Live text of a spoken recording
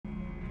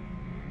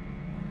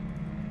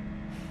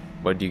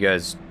What do you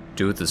guys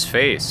do with his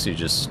face? You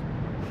just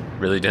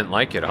really didn't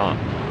like it, huh?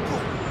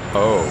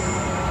 Oh.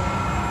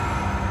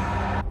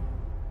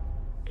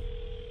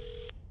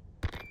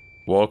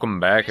 Welcome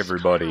back,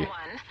 everybody.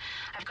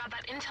 I've got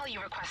that intel you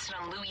requested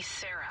on Louis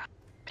Serra.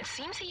 It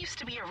seems he used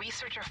to be a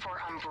researcher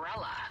for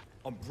Umbrella.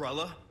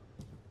 Umbrella?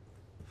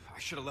 I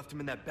should have left him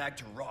in that bag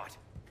to rot.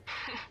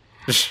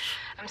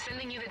 I'm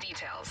sending you the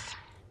details.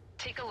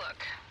 Take a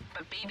look,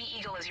 but Baby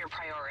Eagle is your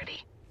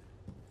priority.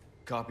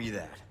 Copy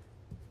that.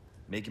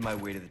 Making my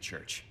way to the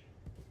church.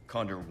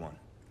 Condor 1,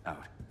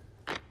 out.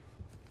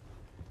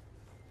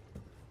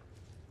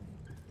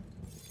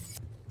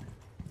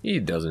 He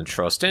doesn't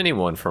trust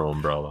anyone from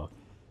Umbrella.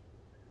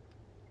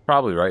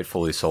 Probably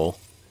rightfully so.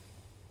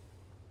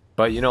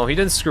 But, you know, he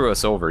didn't screw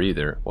us over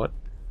either. What?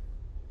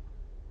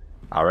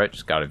 Alright,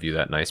 just gotta view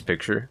that nice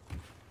picture.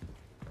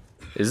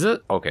 Is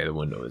it? Okay, the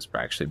window is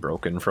actually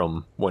broken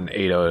from when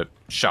Ada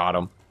shot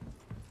him.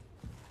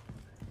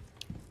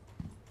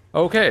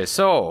 Okay,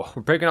 so,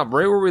 we're picking up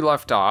right where we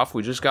left off.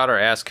 We just got our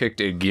ass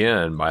kicked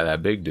again by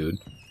that big dude.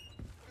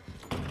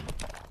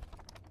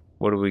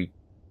 What do we...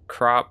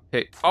 crop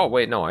pick? Oh,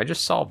 wait, no, I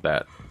just solved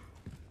that.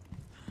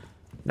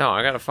 No,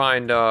 I gotta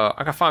find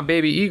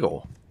Baby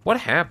Eagle.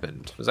 What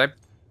happened? Was I...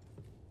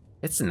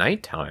 It's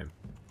nighttime.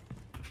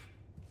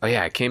 Oh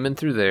yeah, I came in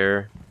through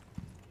there.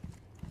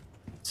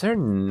 Is there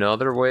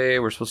another way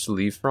we're supposed to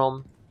leave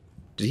from?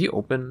 Did he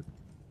open?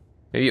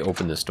 Maybe he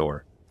opened this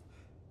door.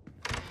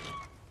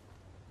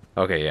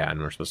 Okay, yeah, and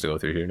we're supposed to go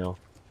through here now.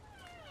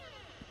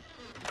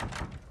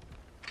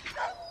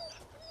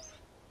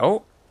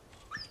 Oh!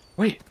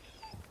 Wait!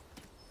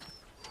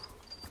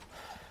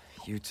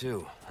 You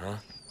too, huh?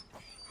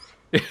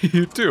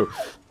 You too.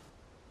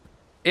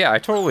 Yeah, I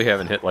totally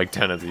haven't hit like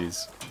 10 of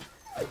these.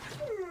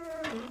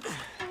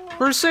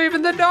 We're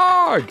saving the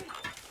dog!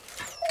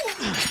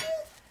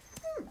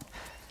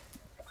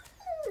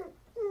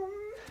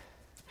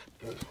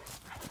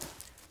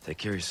 Take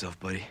care of yourself,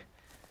 buddy.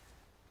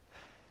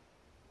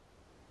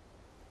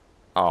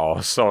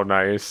 Oh, so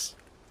nice.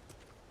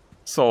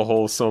 So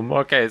wholesome.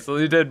 Okay, so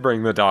they did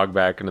bring the dog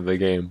back into the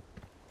game.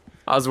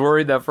 I was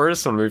worried that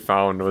first one we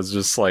found was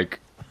just like,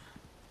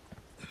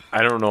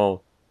 I don't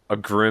know, a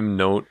grim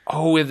note.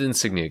 Oh, with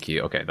insignia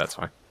key. Okay, that's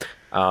fine.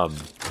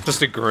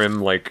 Just a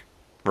grim, like,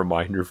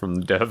 reminder from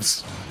the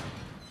devs.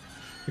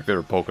 I think they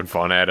were poking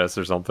fun at us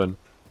or something.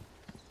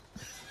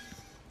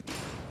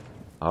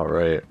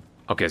 Alright.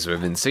 Okay, so we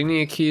have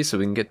insignia key, so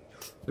we can get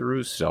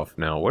through stuff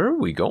now. Where are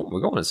we going?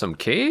 We're going to some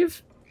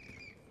cave?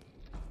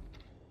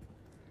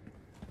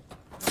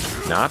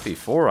 Not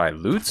before I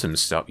loot some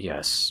stuff.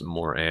 Yes,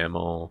 more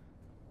ammo.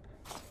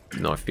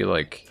 No, I feel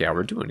like, yeah,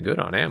 we're doing good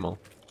on ammo.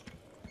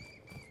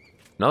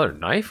 Another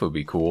knife would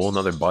be cool.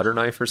 Another butter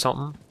knife or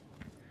something.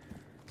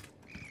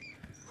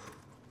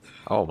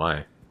 Oh,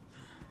 my.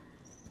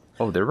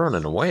 Oh, they're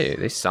running away.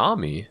 They saw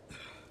me.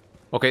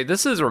 Okay,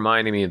 this is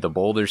reminding me of the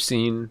boulder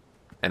scene,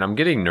 and I'm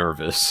getting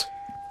nervous.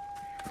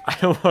 I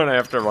don't want to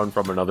have to run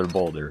from another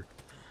boulder.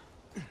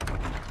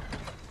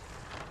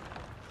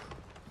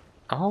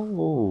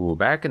 Oh,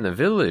 back in the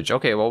village.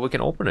 Okay, well, we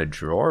can open a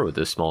drawer with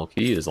this small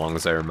key as long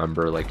as I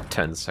remember, like,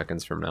 10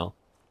 seconds from now.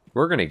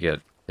 We're gonna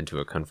get into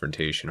a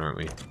confrontation, aren't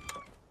we?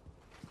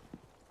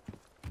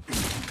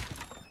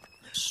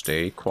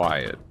 Stay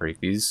quiet.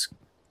 Break these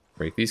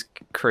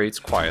crates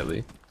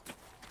quietly.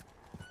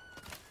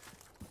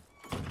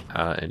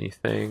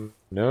 Anything?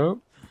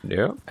 Nope.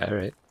 Nope.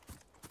 Alright.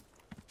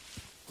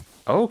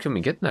 Oh, can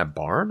we get in that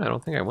barn? I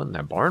don't think I went in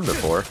that barn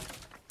before.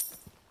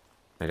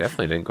 I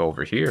definitely didn't go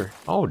over here.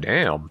 Oh,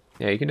 damn.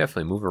 Yeah, you can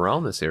definitely move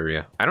around this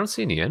area. I don't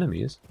see any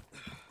enemies.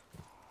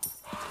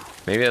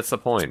 Maybe that's the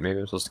point. Maybe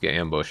I'm supposed to get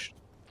ambushed.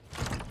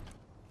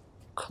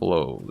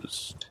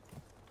 Closed.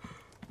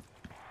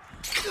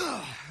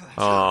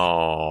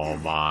 Oh,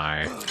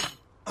 my.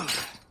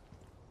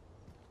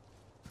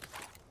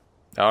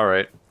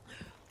 Alright.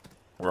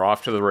 We're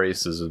off to the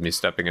races with me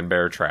stepping in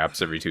bear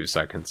traps every 2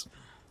 seconds.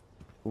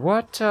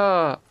 What,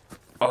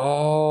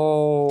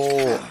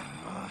 Oh...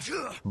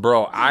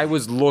 Bro, I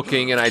was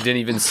looking and I didn't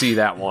even see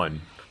that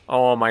one.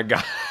 Oh my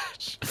gosh.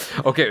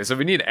 Okay, so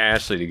we need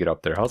Ashley to get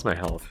up there. How's my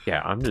health?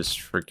 Yeah, I'm just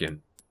freaking...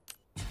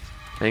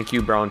 Thank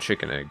you, brown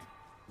chicken egg.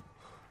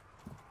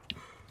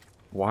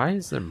 Why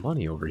is there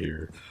money over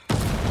here?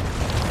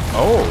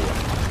 Oh!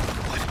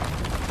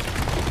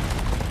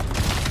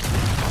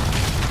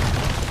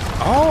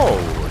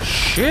 Oh,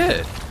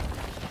 shit!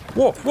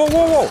 Whoa, whoa,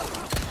 whoa, whoa!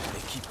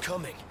 They keep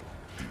coming.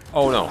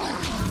 Oh no.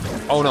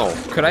 Oh no.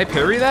 Could I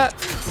parry that?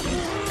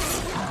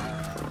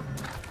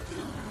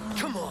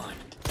 Come on.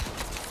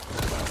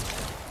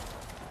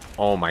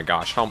 Oh my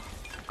gosh,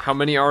 how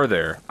many are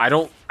there? I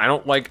don't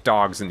like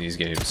dogs in these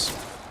games.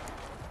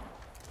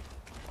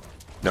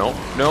 No,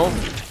 no.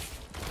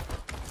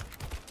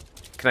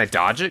 Can I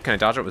dodge it? Can I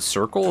dodge it with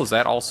circle? Is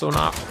that also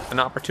not an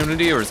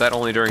opportunity, or is that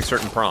only during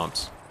certain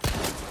prompts?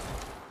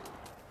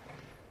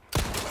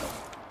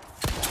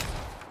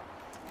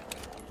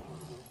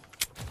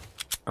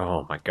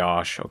 Oh my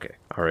gosh, okay.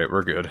 Alright,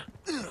 we're good.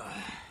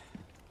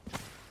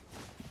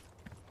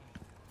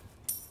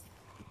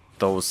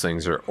 those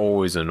things are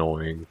always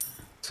annoying.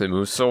 They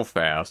move so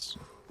fast.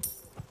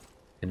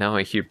 And now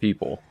I hear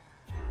people.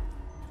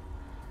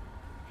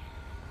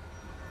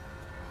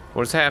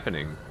 What is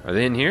happening? Are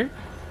they in here?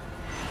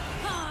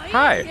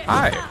 Hi,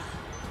 hi.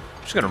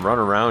 I'm just gonna run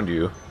around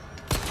you.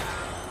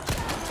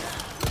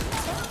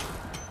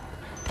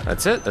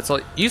 That's it? That's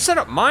all? You set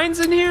up mines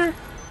in here?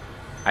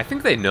 I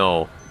think they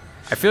know.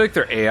 I feel like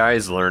their AI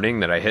is learning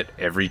that I hit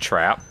every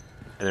trap.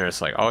 And they're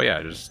just like, oh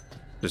yeah, just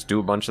do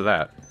a bunch of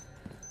that.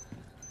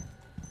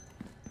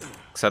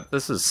 Except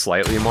this is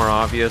slightly more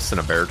obvious than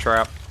a bear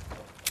trap.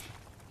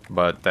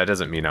 But that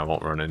doesn't mean I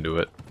won't run into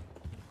it.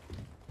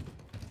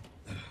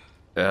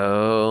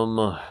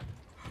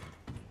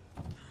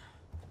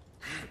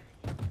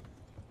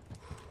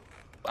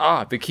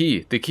 Ah, the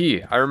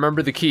key. I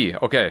remember the key.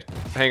 Okay,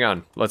 hang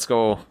on. Let's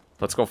go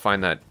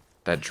find that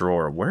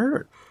drawer.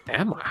 Where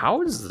am I?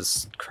 How is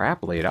this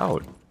crap laid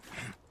out?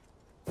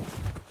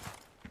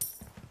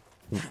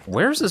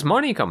 Where's this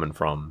money coming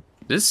from?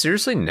 Did this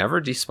seriously never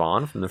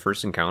despawn from the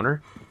first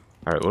encounter?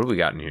 Alright, what do we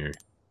got in here?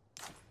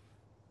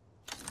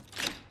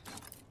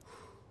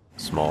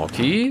 Small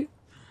key.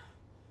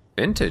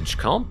 Vintage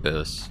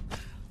compass.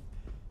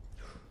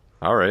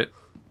 Alright.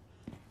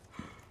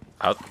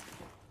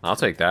 I'll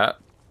take that.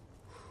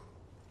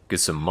 Get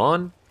some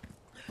mun.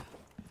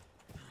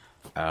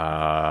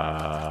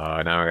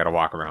 Now I gotta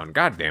walk around.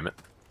 God damn it.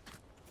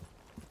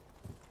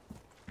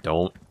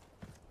 Don't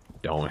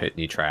hit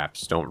any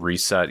traps. Don't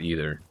reset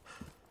either.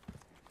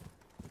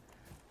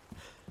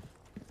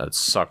 That'd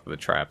suck, the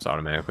traps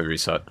automatically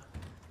reset.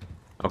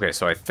 Okay,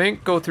 so I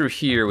think go through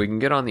here. We can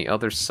get on the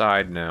other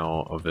side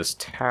now of this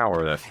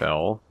tower that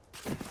fell.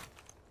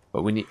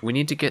 But we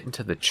need to get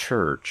into the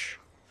church.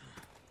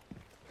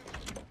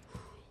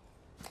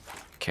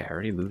 Okay, I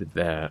already looted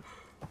that.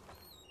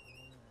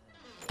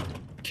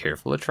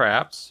 Careful of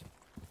traps.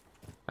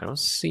 I don't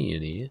see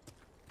any.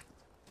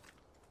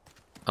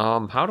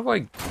 How do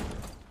I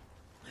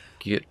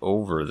get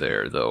over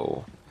there,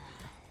 though?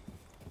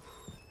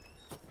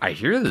 I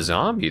hear the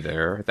zombie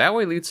there. That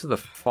way leads to the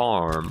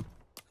farm.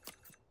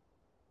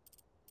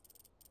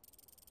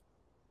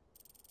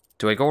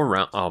 Do I go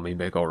around? Oh,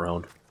 maybe I go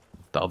around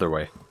the other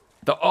way.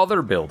 The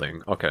other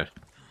building. Okay.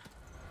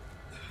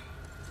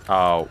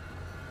 Oh.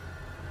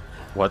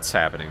 What's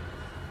happening?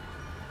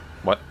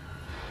 What?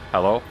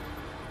 Hello?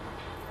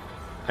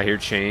 I hear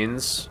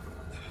chains.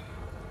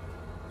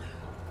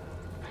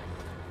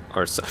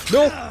 Or so.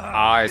 Nope!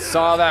 I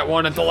saw that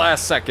one at the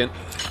last second.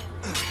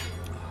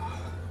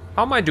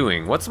 How am I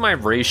doing? What's my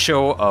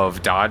ratio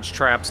of dodge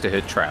traps to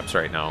hit traps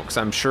right now? Because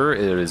I'm sure it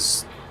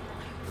is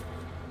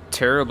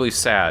terribly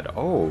sad.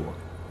 Oh.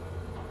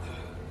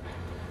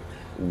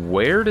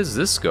 Where does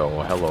this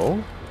go?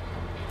 Hello?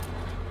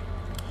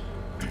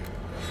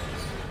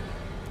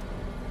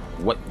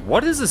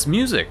 What is this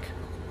music?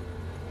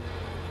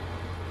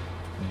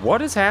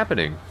 What is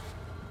happening?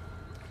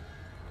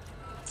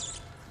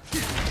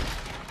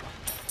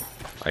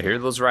 I hear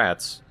those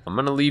rats. I'm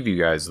gonna leave you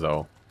guys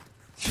though.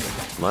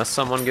 Unless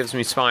someone gives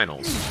me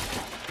spinals.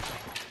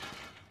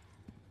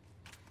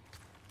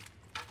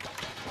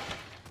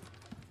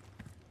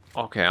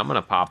 Okay, I'm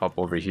gonna pop up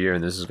over here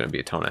and this is gonna be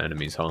a ton of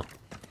enemies, huh?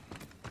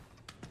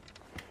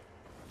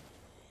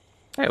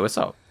 Hey, what's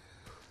up?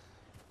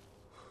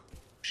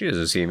 She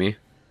doesn't see me.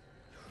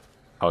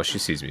 Oh, she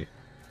sees me.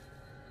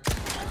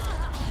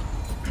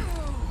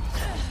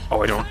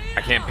 Oh,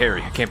 I can't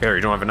parry. I can't parry.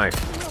 I don't have a knife.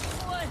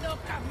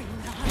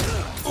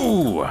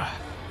 Ooh.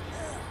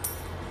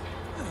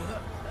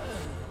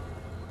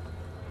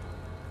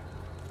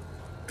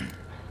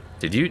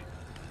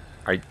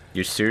 Are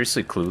you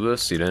seriously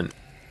clueless? You didn't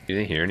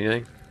hear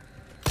anything?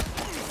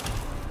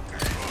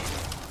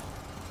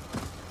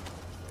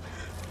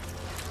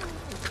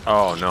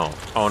 Oh no.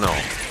 Oh no.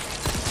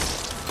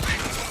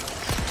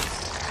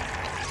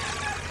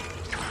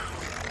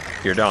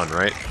 You're done,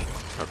 right?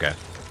 Okay.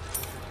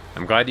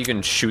 I'm glad you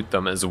can shoot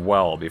them as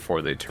well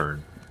before they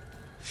turn.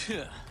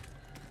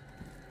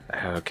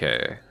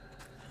 Okay.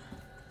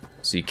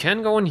 So you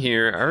can go in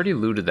here. I already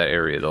looted that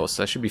area though,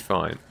 so that should be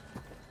fine.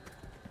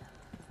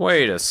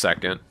 Wait a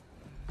second.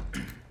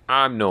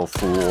 I'm no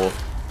fool.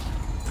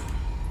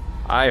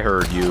 I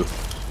heard you.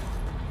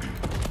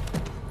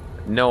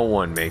 No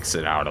one makes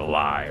it out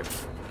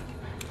alive.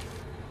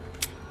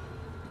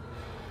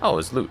 Oh,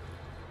 it's loot.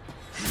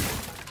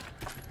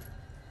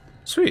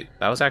 Sweet,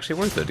 that was actually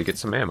worth it to get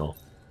some ammo.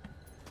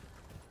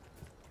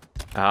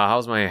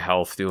 How's my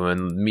health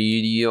doing?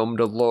 Medium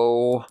to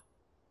low?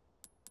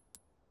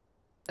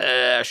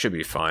 I should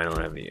be fine. I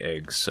don't have any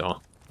eggs,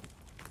 so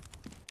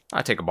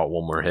I take about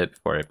one more hit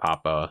before I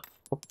pop a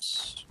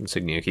oops,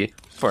 insignia key.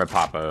 Before I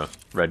pop a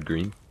red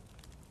green.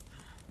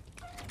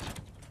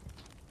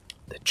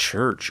 The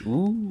church,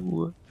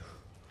 ooh.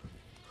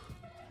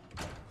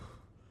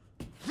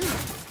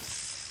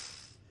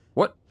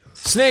 What?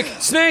 Snake!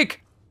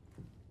 Snake!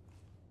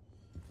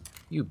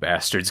 You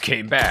bastards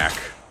came back.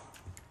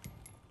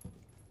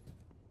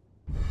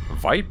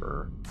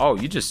 Viper? Oh,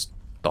 you just...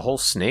 The whole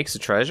snake's a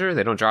treasure?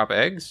 They don't drop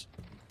eggs?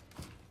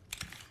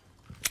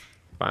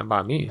 Fine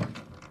by me.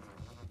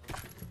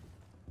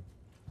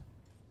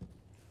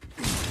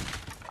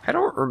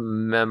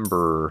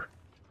 remember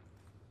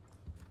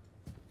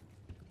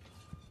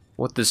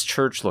what this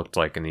church looked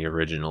like in the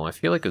original. I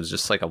feel like it was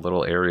just like a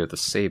little area with a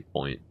save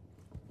point.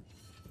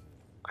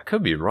 I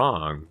could be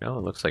wrong. No,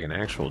 it looks like an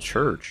actual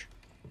church.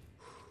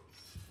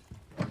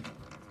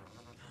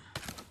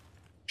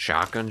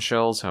 Shotgun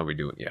shells? How we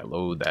doing? Yeah,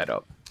 load that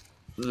up.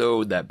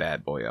 Load that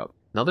bad boy up.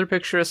 Another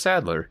picture of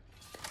Sadler.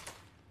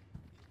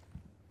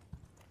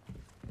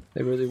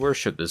 They really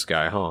worship this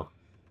guy, huh?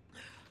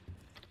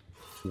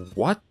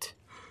 What?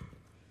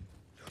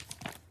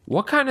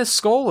 What kind of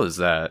skull is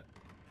that?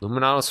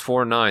 Luminatus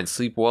 49,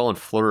 sleep well and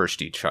flourish,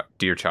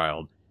 dear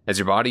child. As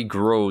your body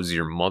grows,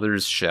 your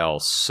mothers shall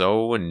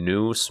sew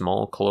new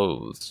small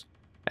clothes.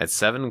 At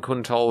 7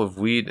 quintal of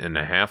wheat and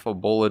a half a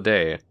bowl a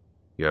day,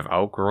 you have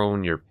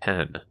outgrown your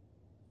pen.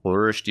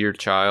 Flourish, dear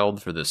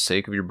child, for the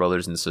sake of your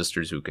brothers and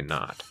sisters who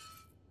cannot.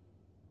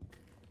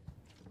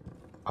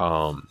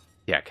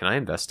 Yeah, can I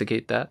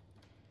investigate that?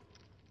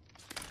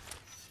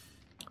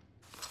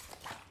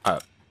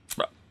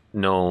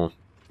 No.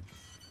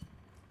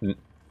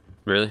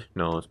 Really?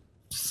 No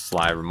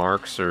sly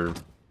remarks or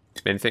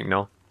anything?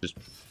 No? Just...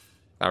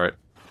 Alright.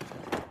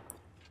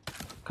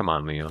 Come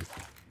on, Leon.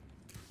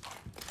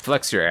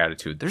 Flex your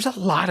attitude. There's a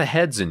lot of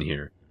heads in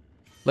here.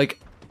 Like,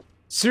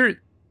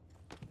 seriously...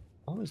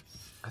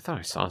 I thought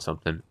I saw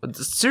something. But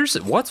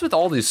seriously, what's with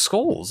all these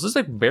skulls? There's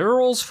like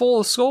barrels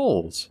full of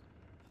skulls.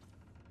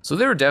 So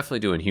they were definitely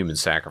doing human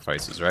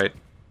sacrifices, right?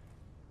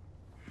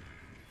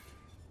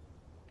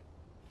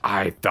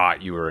 I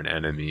thought you were an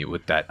enemy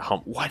with that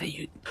hump. What are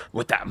you...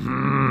 With that...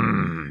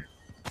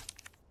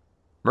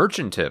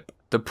 Merchant tip.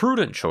 The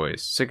prudent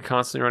choice. Sick of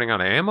constantly running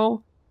out of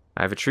ammo?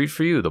 I have a treat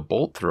for you. The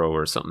bolt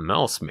thrower or something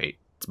else, mate.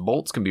 Its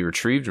bolts can be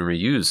retrieved and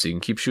reused so you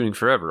can keep shooting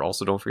forever.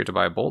 Also, don't forget to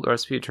buy a bolt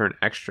recipe to turn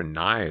extra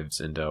knives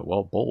into,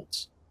 well,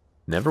 bolts.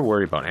 Never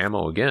worry about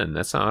ammo again.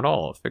 That's not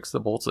all. Fix the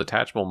bolts with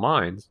attachable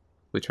mines.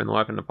 We turn the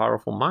weapon into a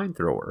powerful mine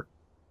thrower.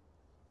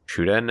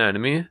 Shoot at an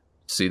enemy.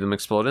 See them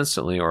explode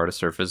instantly or at a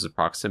surface of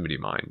proximity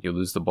mine. You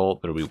lose the bolt,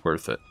 but it'll be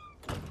worth it.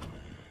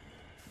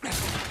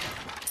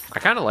 I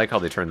kind of like how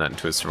they turned that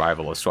into a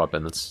survivalist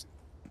weapon.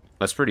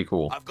 That's pretty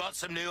cool. I've got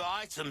some new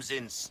items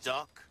in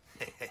stock.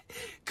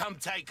 Come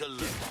take a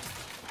look.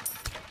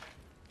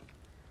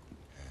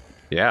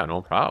 Yeah,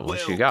 no problem.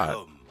 What you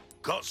got?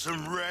 Got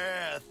some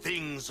rare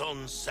things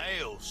on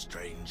sale,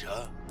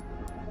 stranger.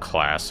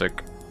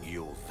 Classic.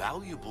 Your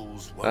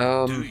valuables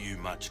won't do you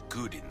much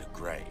good in the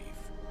grave.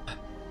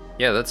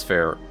 Yeah, that's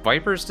fair.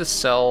 Vipers to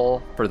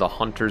sell for the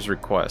Hunter's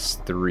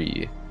Request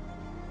 3.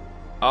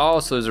 Oh,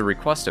 so there's a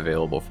request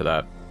available for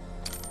that.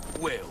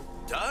 Well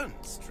done,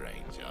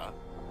 stranger.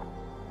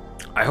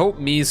 I hope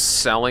me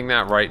selling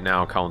that right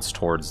now counts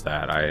towards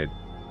that. I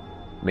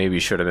maybe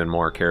should have been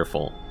more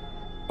careful.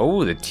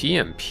 Oh, the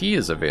TMP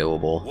is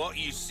available. What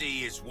you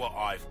see is what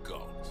I've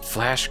got.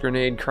 Flash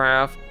grenade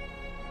craft.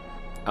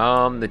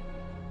 The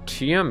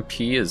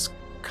TMP is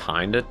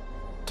kind of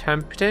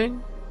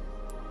tempting.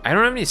 I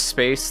don't have any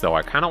space though.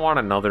 I kind of want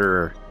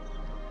another.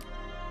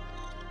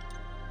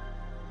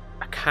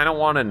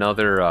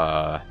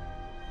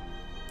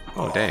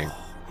 Oh dang.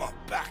 My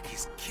back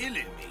is killing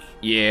me.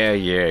 Yeah.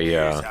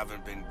 Years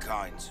haven't been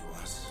kind to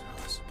us,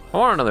 I suppose. I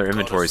want another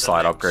inventory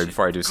slot upgrade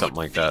before I do something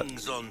like that.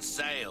 Things on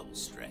sale,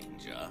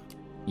 stranger.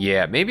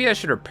 Yeah, maybe I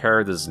should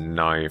repair this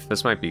knife.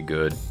 This might be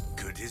good.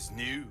 Good as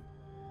new.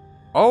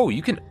 Oh,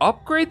 you can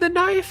upgrade the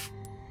knife?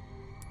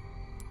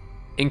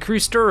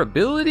 Increase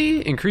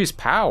durability? Increase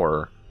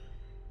power?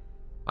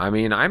 I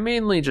mean, I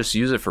mainly just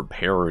use it for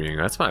parrying.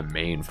 That's my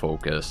main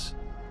focus.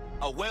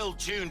 A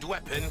well-tuned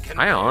weapon can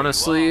I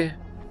honestly...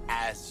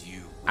 as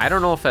you... I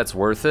don't know if that's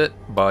worth it,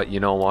 but you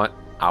know what?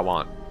 I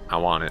want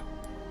it.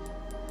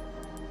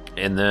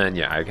 And then,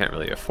 yeah, I can't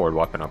really afford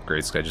weapon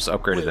upgrades because I just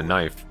upgraded the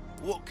knife.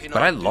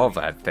 But I love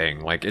that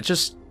thing. Like, it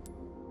just...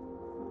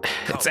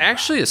 It's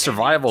actually a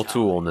survival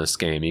tool in this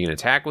game. You can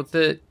attack with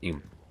it, you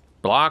can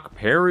block,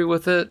 parry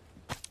with it.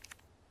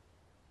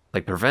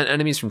 Like, prevent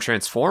enemies from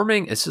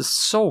transforming. It's just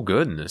so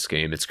good in this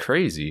game. It's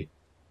crazy.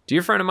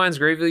 Dear friend of mine's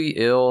gravely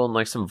ill and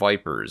like some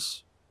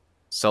vipers.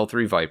 Sell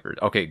 3 vipers.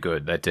 Okay,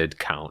 good. That did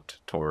count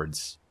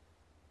towards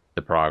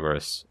the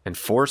progress. And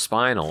 4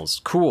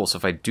 spinals. Cool. So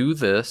if I do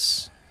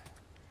this,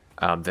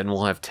 then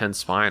we'll have 10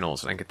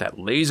 spinals. And I get that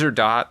laser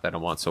dot that I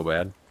want so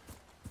bad.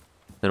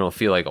 Then it'll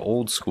feel like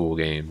old school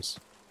games.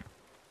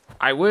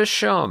 I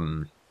wish a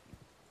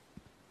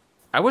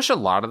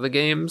lot of the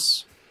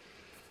games,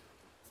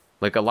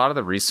 like a lot of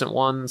the recent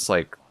ones,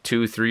 like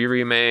 2, 3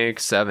 Remake,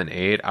 7,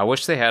 8, I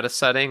wish they had a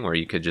setting where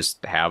you could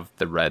just have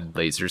the red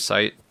laser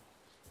sight.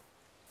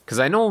 Because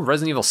I know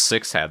Resident Evil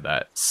 6 had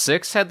that.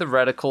 6 had the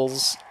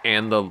reticles,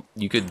 and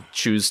you could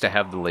choose to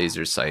have the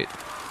laser sight,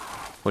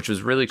 which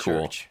was really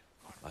cool. Church.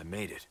 I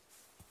made it.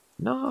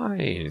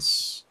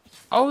 Nice.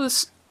 Oh,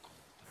 this...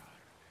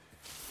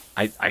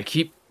 I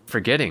keep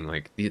forgetting,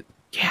 like,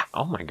 yeah,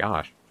 oh my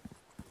gosh.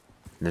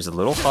 And there's a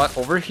little hut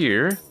over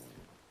here,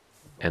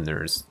 and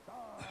there's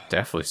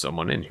definitely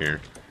someone in here.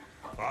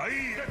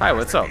 Hi,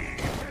 what's up?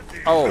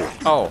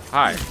 Oh,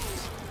 hi.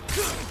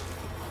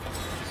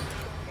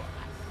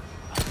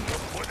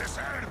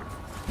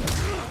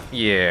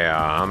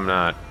 Yeah, I'm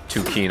not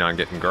too keen on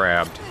getting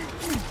grabbed.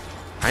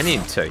 I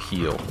need to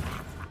heal.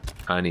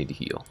 I need to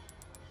heal.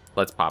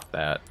 Let's pop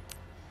that.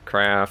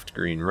 Craft,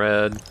 green,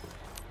 red.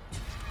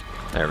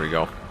 There we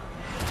go.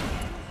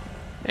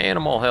 And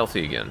I'm all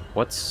healthy again.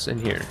 What's in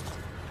here?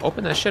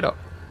 Open that shit up.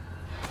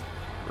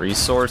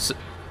 Resource.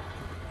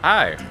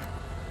 Hi.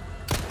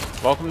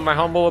 Welcome to my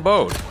humble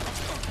abode.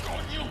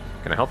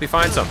 Can I help you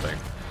find something?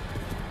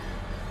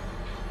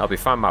 Help you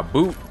find my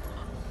boot.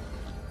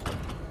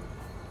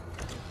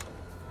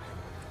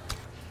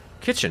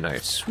 Kitchen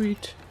knife,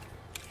 sweet.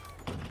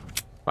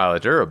 Wow, the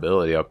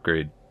durability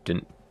upgrade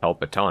didn't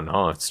help a ton,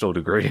 huh? It's still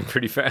degrading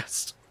pretty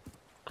fast.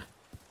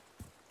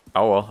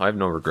 Oh well, I have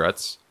no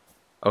regrets.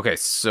 Okay,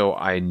 so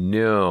I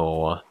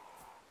know...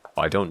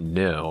 I don't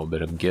know,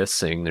 but I'm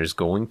guessing there's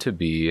going to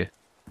be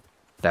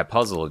that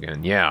puzzle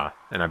again. Yeah,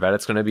 and I bet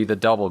it's going to be the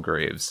double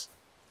graves.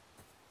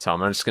 So I'm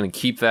just going to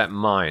keep that in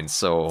mind.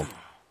 So,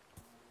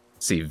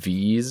 let's see,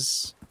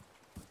 V's,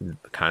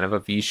 kind of a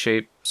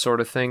V-shape sort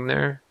of thing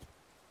there.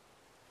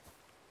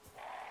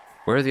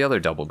 Where are the other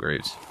double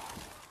graves?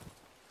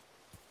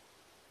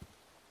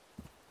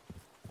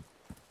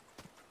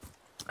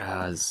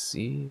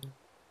 Z.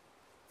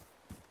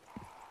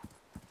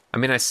 I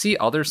mean, I see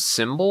other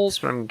symbols,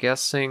 but I'm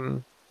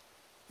guessing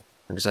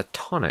there's a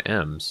ton of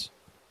M's.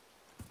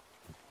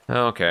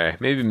 Okay,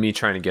 maybe me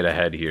trying to get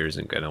ahead here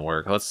isn't gonna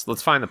work.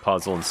 Let's find the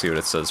puzzle and see what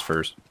it says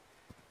first.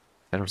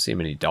 I don't see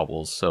many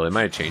doubles, so they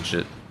might have changed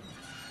it.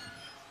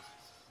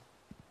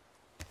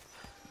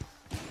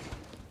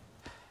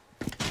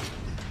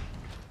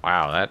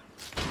 Wow,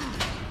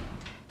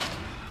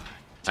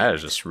 that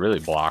is just really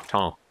blocked,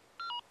 huh?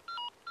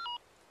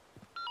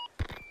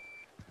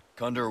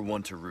 Condor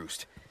 1 to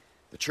Roost.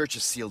 The church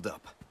is sealed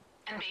up.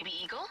 And Baby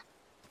Eagle?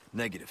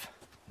 Negative.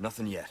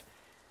 Nothing yet.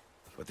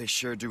 But they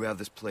sure do have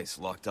this place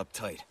locked up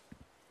tight.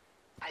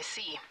 I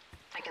see.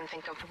 I can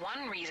think of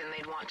one reason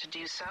they'd want to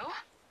do so.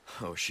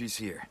 Oh, she's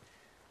here.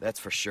 That's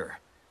for sure.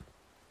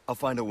 I'll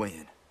find a way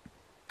in.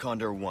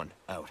 Condor 1,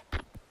 out.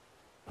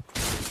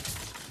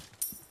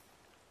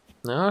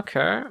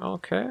 Okay,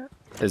 okay.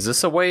 Is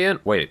this a way in?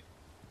 Wait,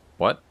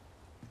 what?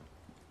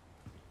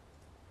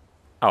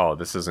 Oh,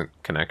 this isn't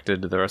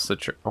connected to the rest of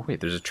the oh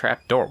wait, there's a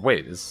trap door.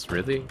 Wait, is this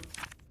really?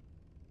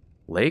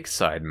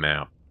 Lakeside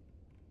map.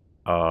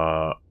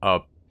 A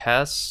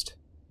pest.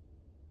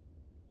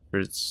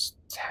 It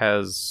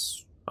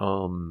has,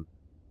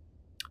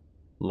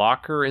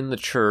 locker in the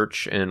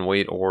church and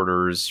wait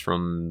orders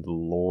from the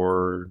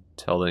Lord.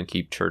 Tell them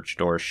keep church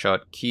door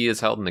shut. Key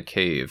is held in the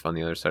cave on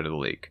the other side of the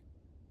lake.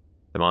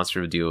 The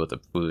monster will deal with a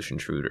foolish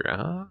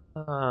intruder.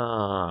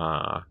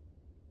 Ah.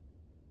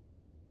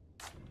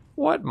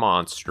 What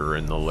monster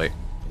in the lake?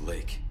 The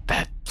lake.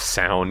 That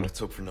sound. Let's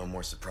hope for no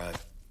more surprise.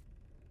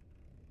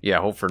 Yeah,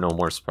 hope for no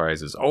more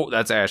surprises. Oh,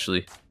 that's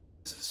Ashley.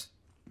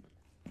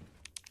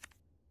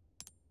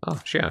 Oh,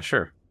 yeah,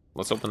 sure.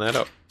 Let's open that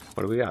up.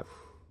 What do we got?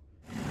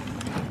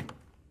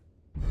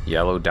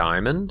 Yellow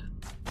diamond.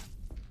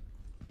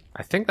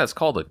 I think that's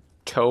called a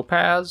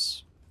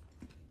topaz.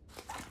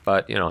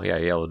 But, you know, yeah,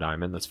 yellow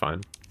diamond, that's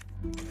fine.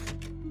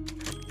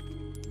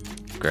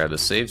 Grab the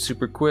save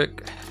super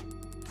quick.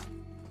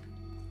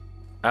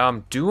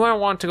 Do I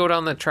want to go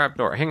down that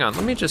trapdoor? Hang on,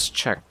 let me just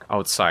check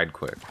outside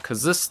quick.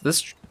 Because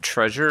this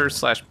treasure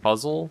slash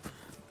puzzle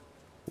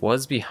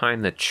was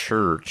behind the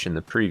church in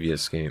the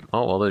previous game.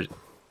 Oh, well, there's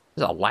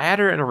a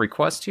ladder and a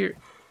request here.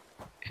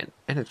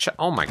 And a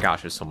oh my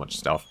gosh, there's so much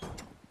stuff.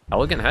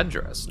 Elegant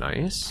headdress,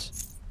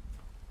 nice.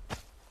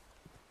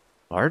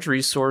 Large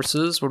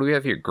resources. What do we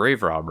have here?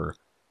 Grave robber.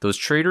 Those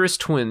traitorous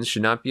twins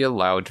should not be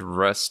allowed to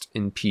rest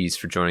in peace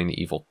for joining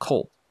the evil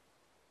cult.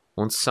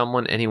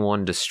 Won't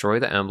anyone destroy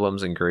the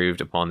emblems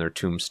engraved upon their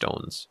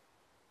tombstones?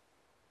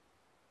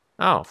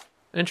 Oh,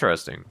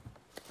 interesting.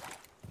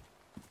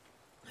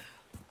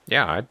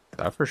 Yeah,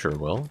 I for sure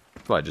will.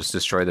 What, just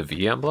destroy the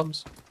V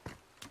emblems?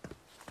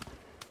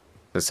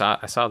 I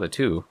saw the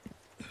two.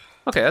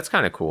 Okay, that's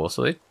kind of cool.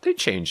 So they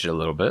changed it a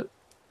little bit.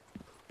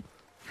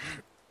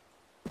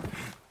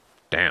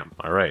 Damn.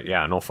 All right.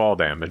 Yeah, no fall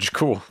damage.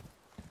 Cool.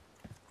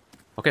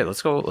 Okay,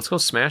 let's go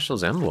smash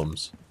those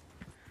emblems.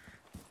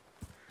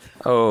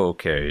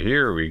 Okay,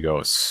 here we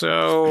go.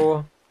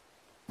 So,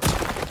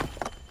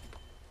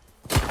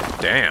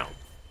 damn.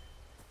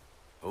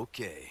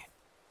 Okay.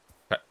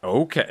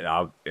 Okay.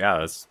 Yeah,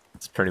 that's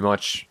pretty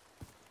much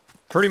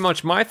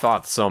my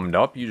thoughts summed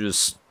up. You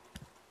just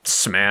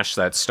smash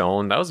that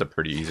stone. That was a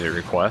pretty easy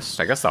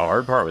request. I guess the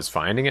hard part was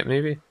finding it,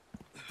 maybe.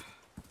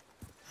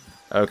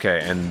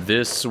 Okay, and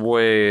this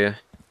way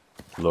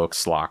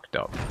looks locked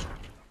up.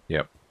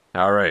 Yep.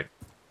 All right.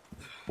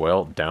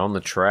 Well, down the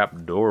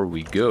trap door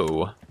we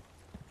go.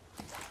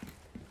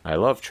 I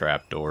love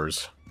trap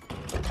doors.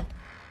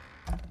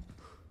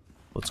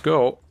 Let's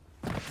go.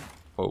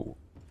 Oh.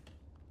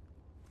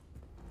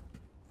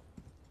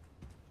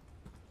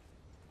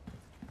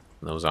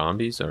 No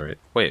zombies? All right.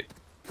 Wait.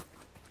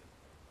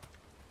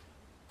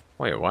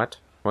 Wait, what?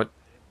 What?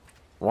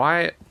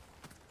 Why?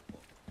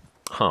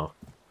 Huh.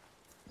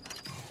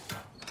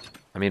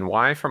 I mean,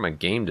 why from a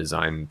game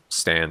design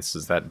stance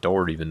is that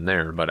door even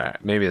there?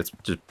 But maybe it's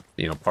just,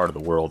 you know, part of the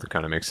world. It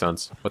kind of makes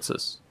sense. What's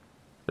this?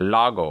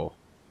 Lago.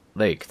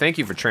 Lake. Thank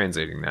you for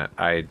translating that.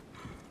 I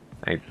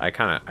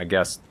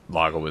guess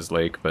Lago was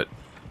lake, but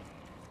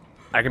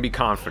I can be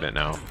confident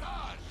now.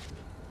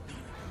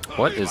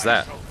 What is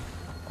that?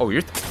 Oh,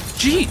 you're...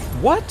 Gee,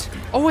 what?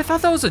 Oh, I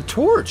thought that was a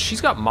torch.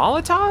 She's got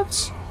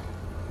Molotovs?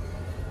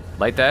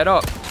 Light that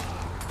up.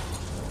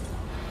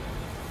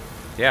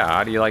 Yeah,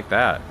 how do you like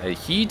that?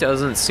 He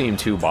doesn't seem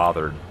too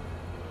bothered.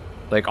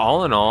 Like,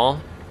 all in all,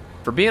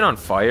 for being on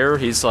fire,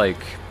 he's like...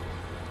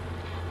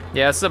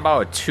 Yeah, it's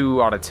about a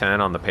 2 out of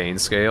 10 on the pain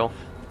scale.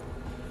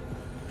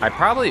 I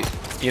probably...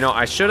 You know,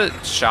 I should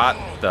have shot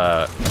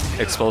the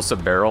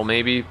explosive barrel,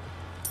 maybe.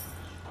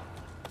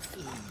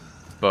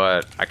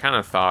 But I kind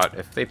of thought,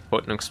 if they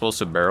put an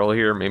explosive barrel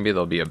here, maybe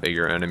there'll be a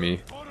bigger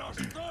enemy.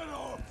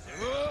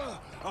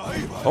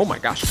 Oh my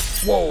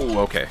gosh. Whoa,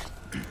 okay.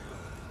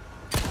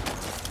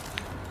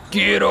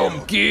 Get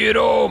him! Get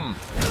him!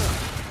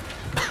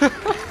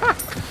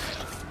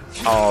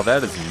 Oh,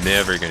 that is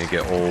never gonna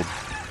get old.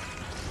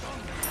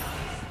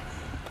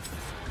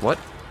 What?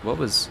 What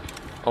was...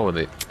 Oh,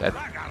 that...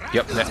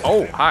 Yep, that...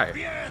 Oh, hi.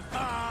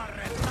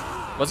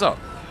 What's up?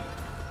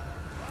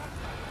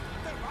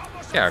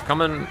 Yeah, come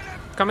and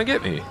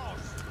get me.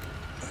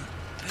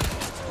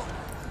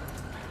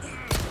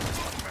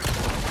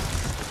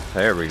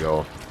 There we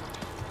go.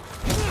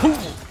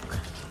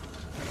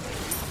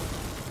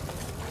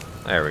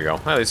 There we go.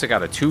 At least I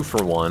got a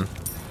 2-for-1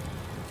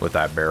 with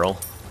that barrel.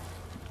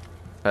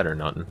 Better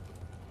nothing.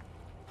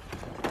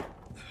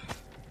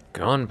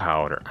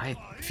 Gunpowder. I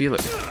feel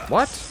it.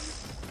 What?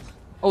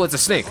 Oh, it's a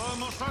snake.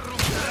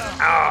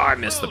 Ah, I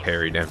missed the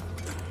parry, damn.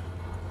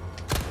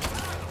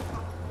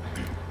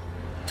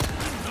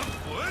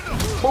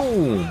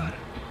 Boom.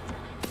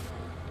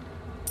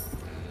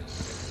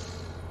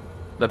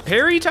 The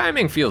parry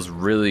timing feels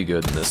really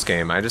good in this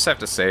game, I just have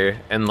to say.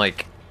 And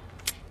like,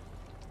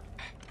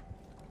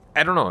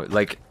 I don't know,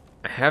 like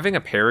having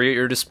a parry at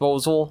your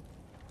disposal,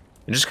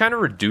 it just kind of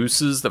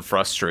reduces the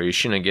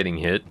frustration of getting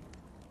hit.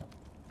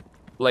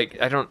 Like,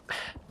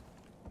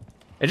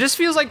 it just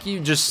feels like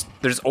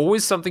there's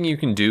always something you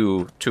can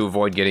do to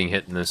avoid getting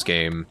hit in this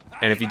game.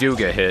 And if you do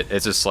get hit,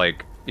 it's just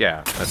like,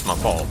 yeah, that's my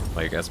fault.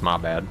 Like, that's my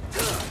bad.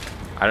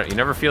 You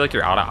never feel like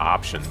you're out of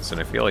options, and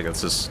I feel like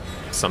it's just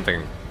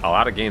something a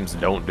lot of games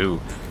don't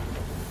do.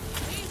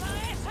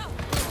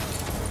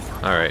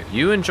 Alright,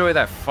 you enjoy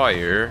that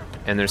fire,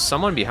 and there's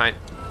someone behind...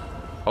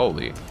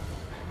 Holy.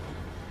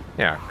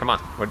 Yeah, come on.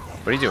 What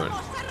are you doing?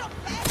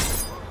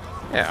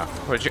 Yeah,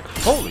 what did you...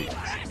 Holy.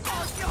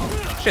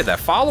 Shit, that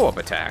follow-up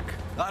attack.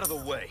 Out of the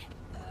way.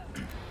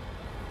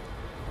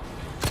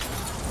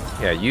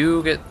 Yeah,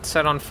 you get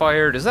set on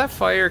fire. Does that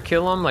fire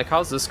kill him? Like,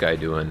 how's this guy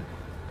doing?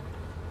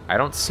 I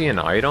don't see an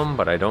item,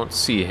 but I don't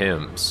see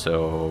him,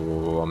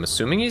 so I'm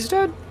assuming he's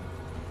dead?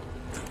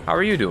 How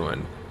are you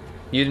doing?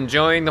 You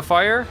enjoying the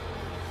fire?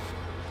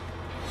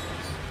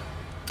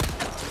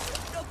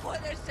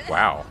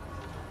 Wow.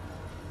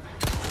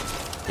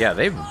 Yeah,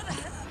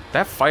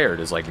 that fire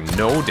does like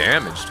no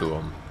damage to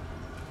him.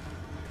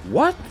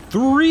 What?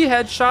 3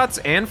 headshots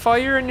and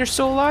fire and you're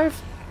still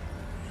alive?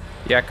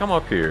 Yeah, come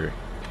up here.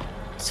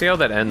 See how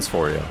that ends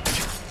for you.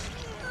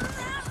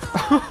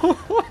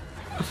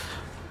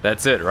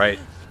 That's it, right?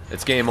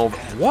 It's game over.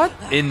 What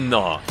in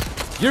the...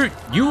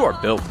 You are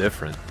built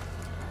different.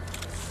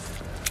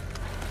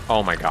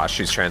 Oh my gosh,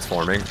 she's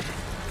transforming.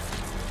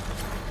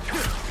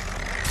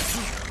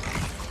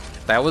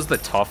 That was the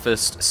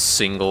toughest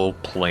single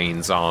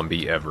plane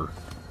zombie ever.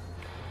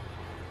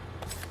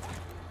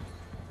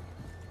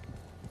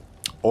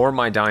 Or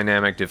my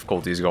dynamic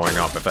difficulty is going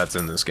up if that's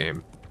in this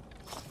game.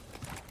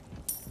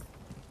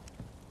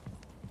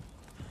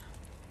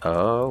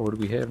 What do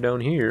we have down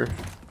here?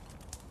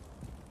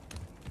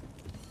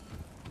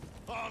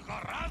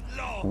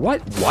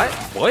 What?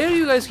 Where do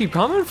you guys keep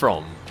coming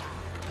from?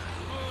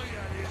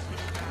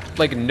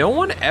 Like, no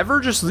one ever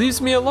just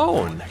leaves me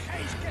alone.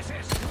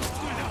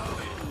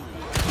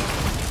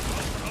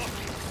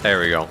 There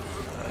we go.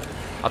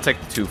 I'll take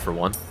the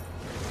 2-for-1.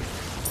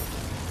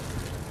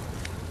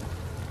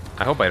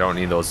 I hope I don't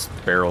need those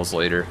barrels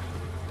later.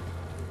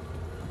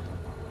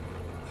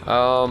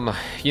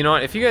 You know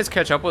what? If you guys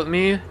catch up with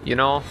me, you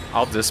know,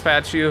 I'll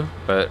dispatch you,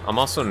 but I'm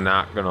also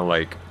not gonna,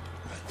 like...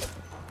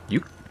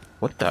 You...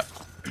 What the...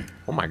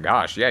 Oh my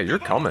gosh, yeah, you're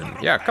coming.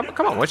 Yeah, come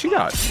on, what you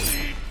got?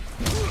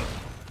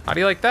 How do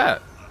you like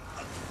that?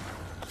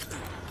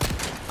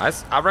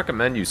 I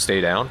recommend you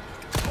stay down.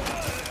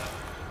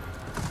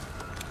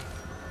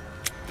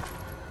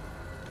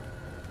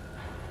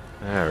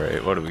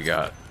 Alright, what do we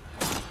got?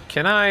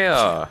 Can I,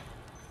 A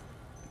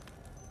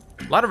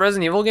lot of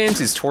Resident Evil games,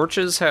 these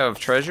torches have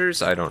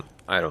treasures. I don't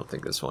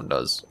think this one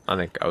does. I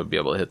think I would be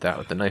able to hit that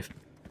with the knife.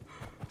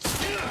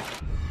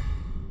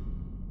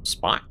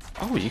 Spine.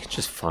 Oh, you can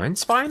just find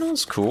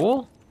spinels?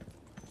 Cool.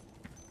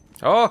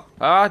 Oh,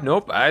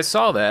 nope, I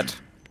saw that.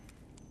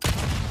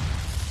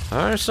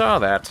 I saw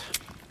that.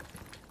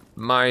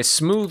 My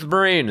smooth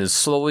brain is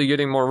slowly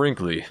getting more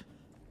wrinkly.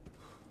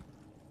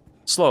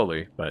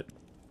 Slowly, but,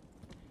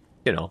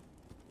 you know.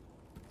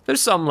 There's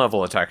some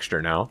level of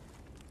texture now.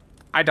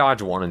 I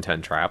dodge 1 in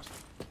 10 traps.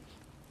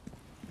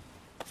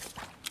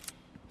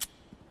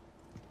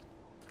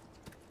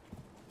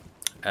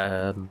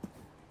 I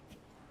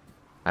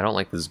don't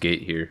like this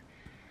gate here.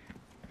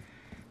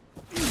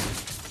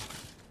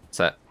 What's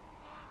that?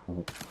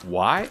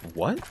 Why?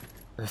 What?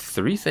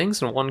 3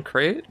 things in 1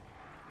 crate?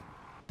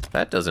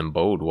 That doesn't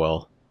bode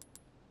well.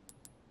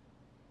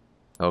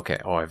 Okay,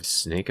 oh, I have a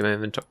snake in my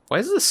inventory. Why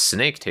does the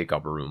snake take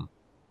up room?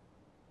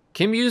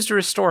 Can be used to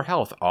restore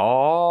health.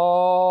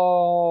 Oh.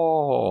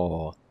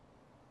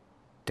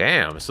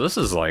 Damn, so this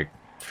is like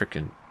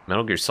freaking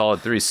Metal Gear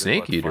Solid 3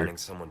 Snake Eater. Finding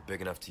someone big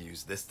enough to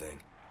use this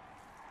thing.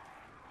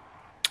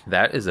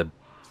 That is a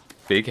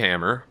big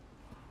hammer.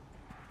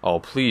 Oh,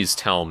 please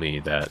tell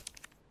me that...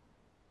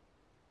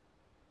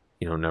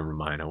 You know, never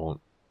mind. I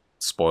won't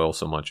spoil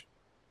so much.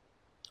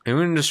 I'm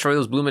going to destroy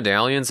those blue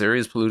medallions. The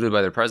area is polluted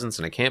by their presence,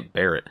 and I can't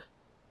bear it.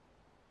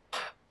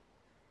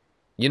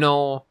 You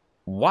know,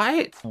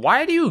 why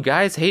do you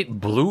guys hate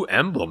blue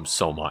emblems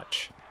so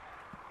much?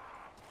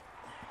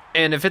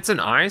 And if it's an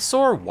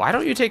eyesore, why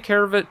don't you take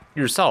care of it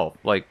yourself?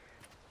 Like,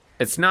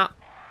 it's not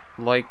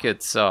like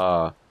it's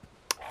an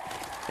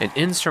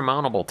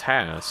insurmountable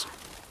task.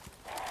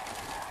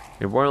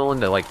 You're willing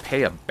to, like,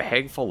 pay a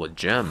bag full of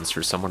gems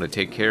for someone to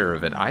take care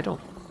of it. I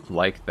don't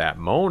like that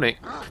moaning.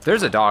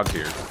 There's a dog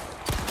here.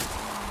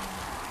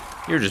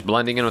 You're just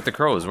blending in with the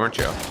crows, weren't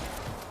you?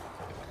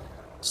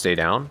 Stay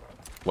down.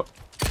 What?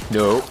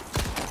 No.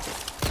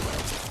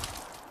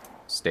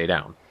 Stay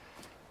down.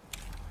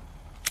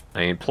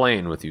 I ain't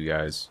playing with you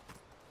guys.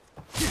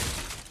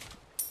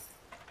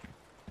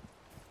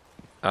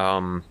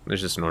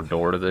 There's just no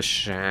door to this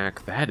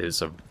shack. That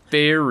is a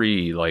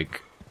very,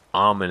 like,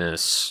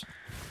 ominous...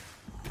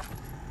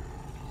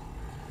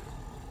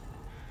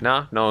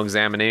 Nah, no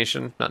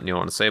examination. Nothing you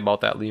want to say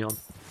about that, Leon?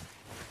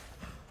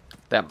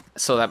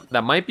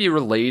 That might be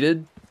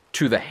related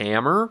to the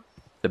hammer,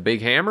 the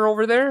big hammer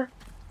over there.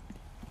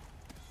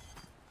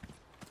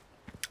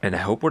 And I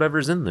hope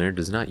whatever's in there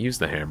does not use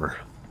the hammer.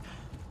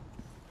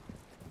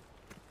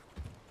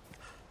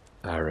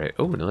 Alright,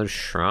 oh, another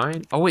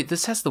shrine. Oh wait,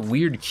 this has the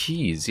weird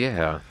keys,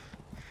 yeah.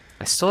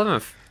 I still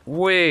haven't...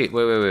 Wait.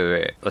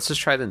 Let's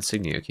just try the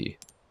insignia key.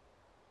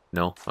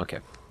 No? Okay.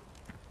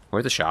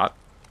 Where's the shot?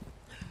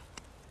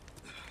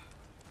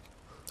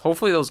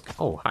 Hopefully those...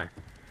 Oh, hi.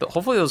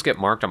 Hopefully those get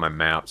marked on my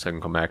map so I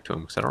can come back to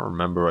them, because I don't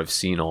remember I've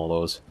seen all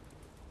those.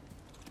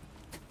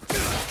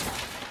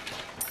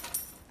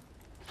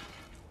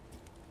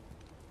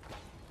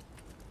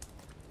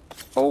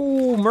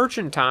 Oh,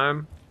 merchant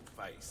time.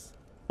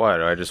 What,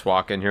 do I just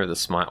walk in here with a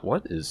smile?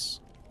 What?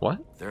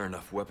 There are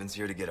enough weapons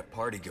here to get a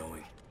party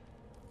going.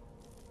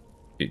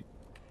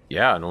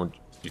 Yeah, no,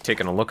 you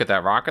taking a look at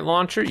that rocket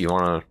launcher? You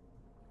wanna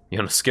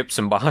skip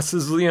some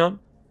bosses, Leon?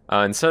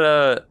 Instead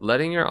of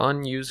letting your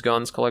unused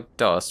guns collect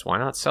dust, why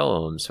not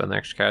sell them? Spend the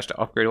extra cash to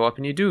upgrade a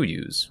weapon you do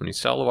use. When you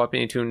sell the weapon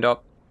you tuned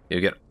up,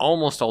 you get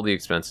almost all the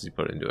expenses you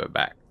put into it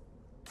back.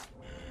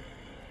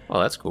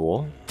 Well, that's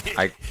cool.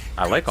 I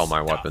like all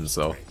my weapons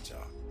though,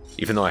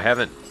 even though I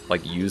haven't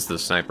like used the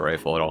sniper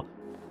rifle at all.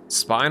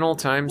 Spinal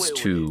times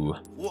 2.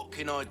 What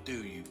can I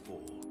do you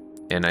for?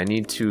 And I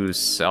need to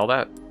sell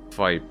that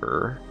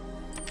Viper.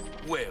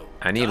 Well,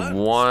 I need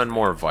one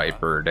more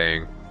Viper,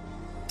 dang.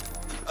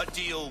 A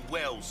deal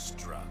well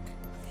struck.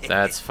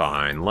 That's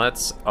fine.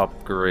 Let's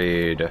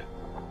upgrade.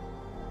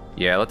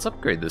 Yeah, let's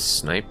upgrade the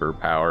sniper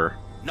power.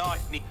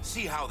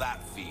 See how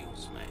that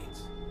feels,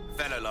 mate. A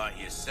fella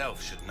like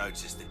yourself should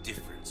notice the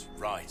difference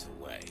right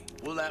away.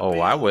 Will that Oh, be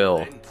I all will.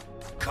 then?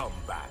 Come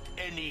back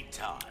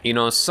anytime. You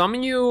know, some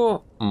of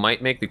you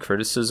might make the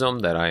criticism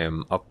that I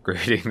am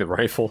upgrading the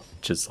rifle,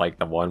 just like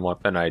the one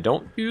weapon I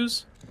don't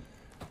use.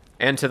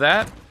 And to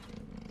that,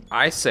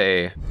 I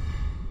say...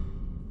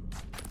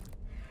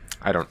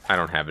 I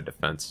don't have a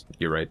defense.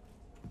 You're right.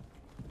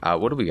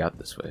 What do we got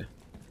this way?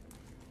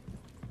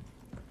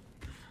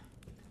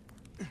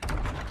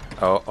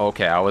 Oh,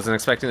 okay. I wasn't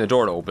expecting the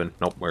door to open.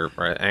 Nope. We're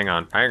hang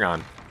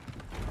on.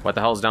 What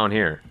the hell's down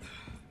here?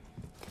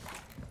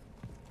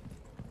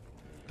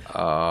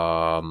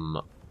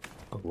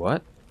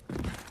 What?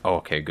 Oh,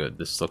 okay, good.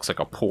 This looks like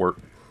a port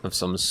of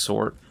some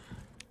sort.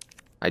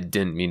 I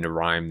didn't mean to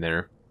rhyme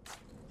there.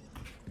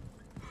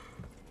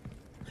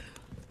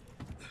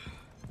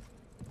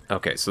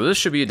 Okay, so this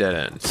should be a dead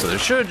end. So there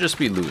should just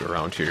be loot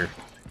around here.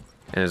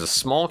 And there's a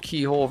small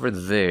keyhole over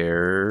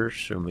there.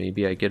 So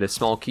maybe I get a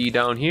small key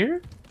down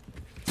here?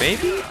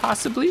 Maybe?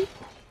 Possibly?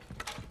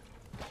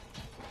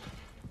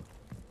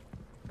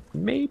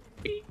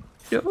 Maybe?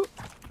 No.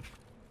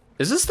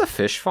 Is this the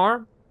fish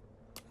farm?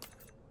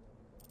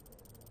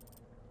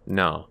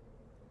 No.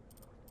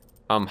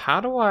 How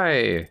do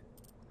I...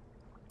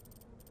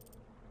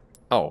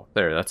 Oh,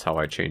 there, that's how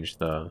I changed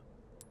the...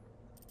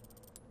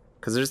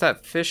 Because there's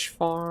that fish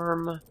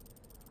farm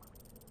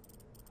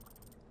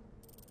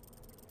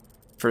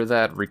for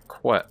that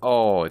request.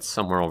 Oh, it's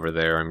somewhere over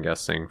there, I'm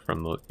guessing,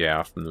 from the,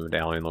 yeah, from the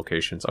medallion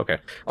locations. Okay,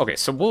 okay,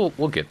 so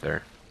we'll get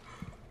there.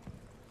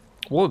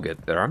 We'll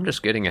get there. I'm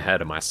just getting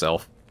ahead of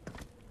myself.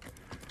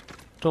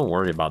 Don't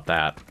worry about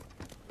that.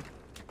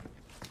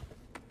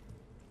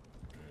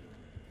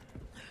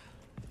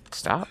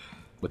 Stop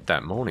with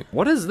that moaning.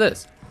 What is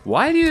this?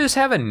 Why do you just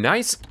have a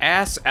nice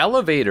ass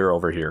elevator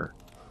over here?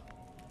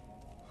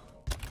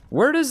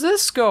 Where does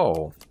this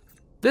go?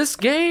 This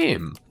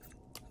game.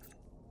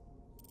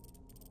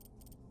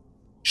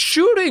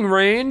 Shooting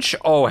range?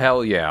 Oh,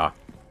 hell yeah.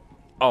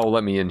 Oh,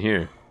 let me in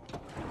here.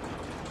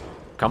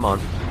 Come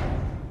on.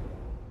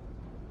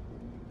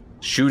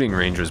 Shooting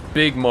range was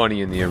big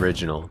money in the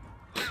original.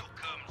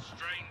 Welcome,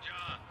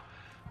 stranger.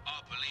 I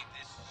believe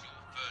this is your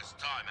first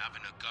time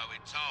having a go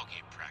at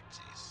target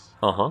practice.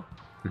 Uh-huh.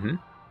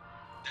 Mm-hmm.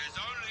 There's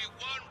only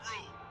one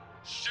rule.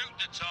 Shoot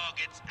the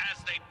targets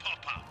as they pop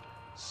up.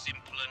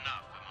 Simple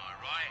enough, am I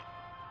right?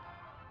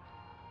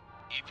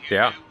 If you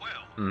Yeah. do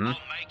well, Mhm.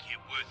 I'll make it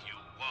worth your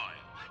while.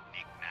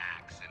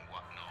 Knickknacks and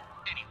whatnot.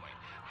 Anyway,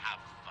 have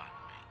fun,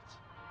 mate.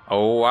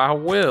 Oh, I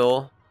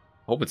will.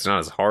 Hope it's not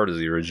as hard as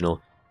the original.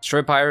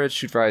 Destroy pirates,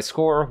 shoot for high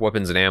score,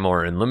 weapons and ammo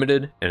are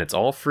unlimited, and it's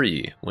all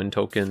free. Win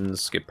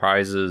tokens, get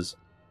prizes.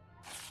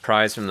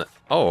 Prize from the...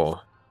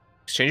 Oh.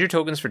 Exchange your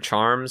tokens for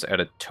charms at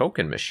a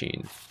token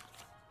machine.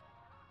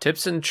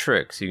 Tips and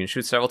tricks. You can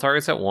shoot several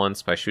targets at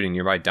once by shooting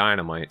nearby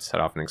dynamite. Set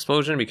off an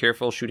explosion. Be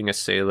careful. Shooting a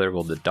sailor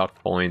will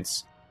deduct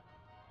points.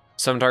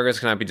 Some targets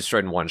cannot be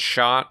destroyed in one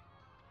shot.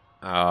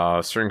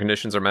 Certain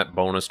conditions are met.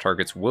 Bonus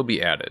targets will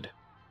be added.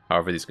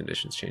 However, these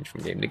conditions change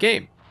from game to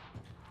game.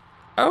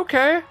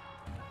 Okay.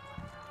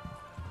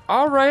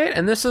 Alright,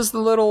 and this is the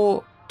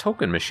little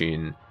token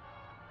machine.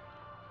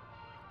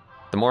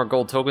 The more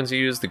gold tokens you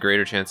use, the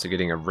greater chance of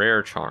getting a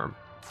rare charm.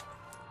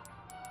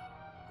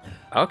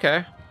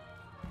 Okay.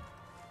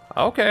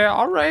 Okay,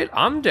 alright,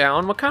 I'm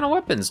down. What kind of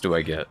weapons do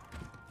I get?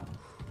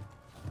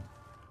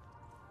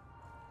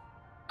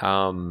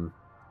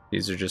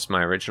 These are just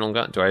my original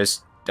gun.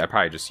 I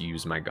probably just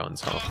use my guns,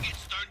 huh?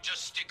 Targets don't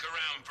just stick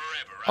around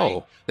forever, eh?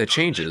 Oh, it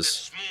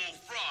changes. Don't let the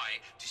small fry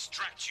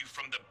distract you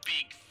from the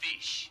big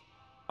fish.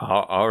 Oh,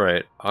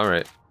 alright,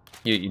 alright.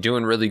 You're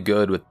doing really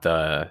good with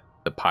the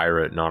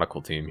pirate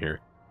nautical team here.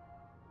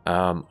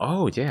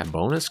 Oh yeah,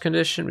 bonus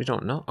condition, we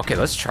don't know. Okay,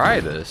 let's try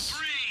this.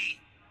 3,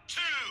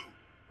 2,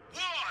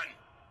 1,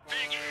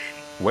 begin.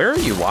 Where are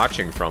you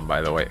watching from,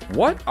 by the way?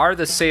 What are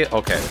the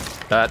okay,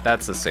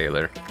 that's a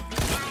sailor.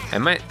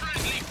 Am I...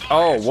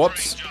 Oh,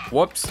 whoops,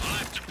 whoops. I'll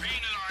have to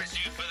penalize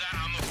you for that,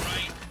 I'm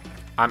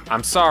afraid.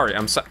 I'm sorry,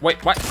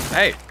 wait, what?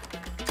 Hey!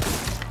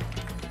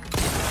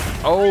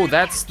 Oh,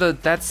 that's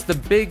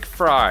the big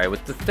fry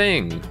with the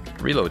thing.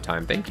 Reload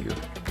time, thank you.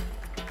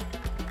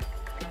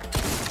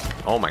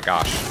 Oh my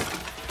gosh.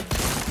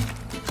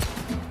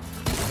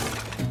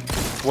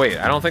 Wait,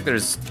 I don't think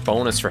there's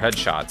bonus for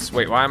headshots.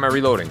 Wait, why am I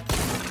reloading?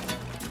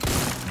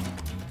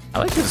 I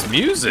like this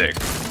music.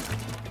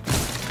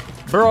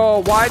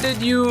 Bro, why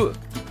did you...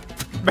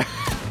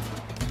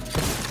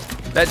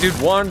 That dude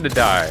wanted to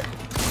die.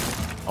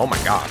 Oh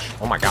my gosh,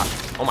 oh my gosh,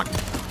 oh my...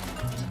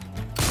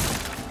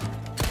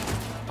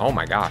 Oh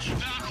my gosh.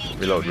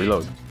 Reload,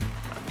 reload.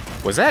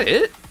 Was that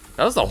it?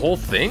 That was the whole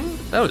thing?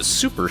 That was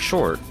super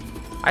short.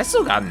 I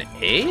still got an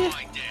A?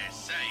 I dare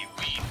say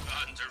we've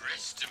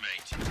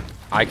underestimated.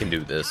 I can do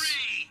this.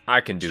 I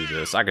can do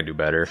this. I can do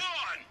better. 1,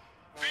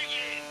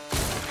 begin.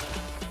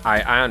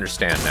 I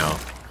understand now.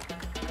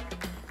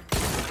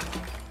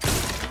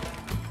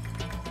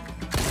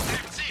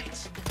 That's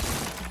it.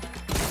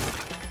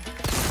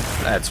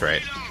 That's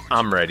right.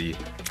 I'm ready.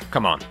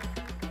 Come on.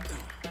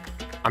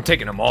 I'm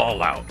taking them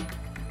all out.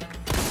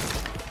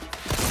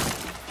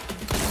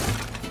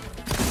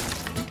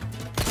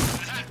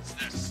 That's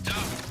the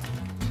stuff.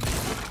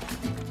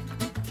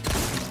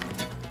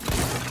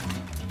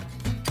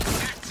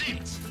 That's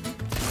it.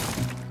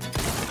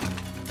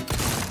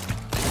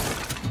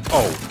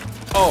 Oh.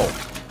 Oh.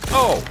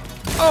 Oh.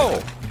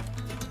 Oh.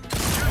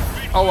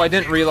 Oh, I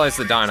didn't realize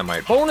the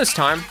dynamite. Bonus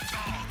time.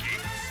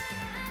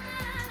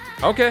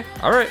 Okay.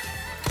 All right.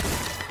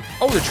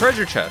 Oh, the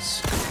treasure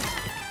chest.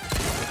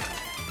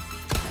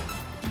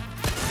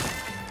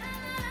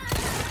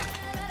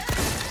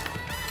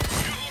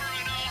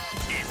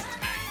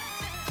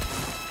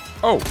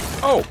 Oh,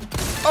 oh,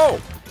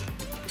 oh.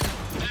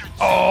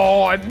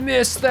 Oh, I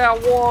missed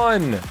that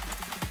one.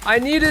 I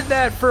needed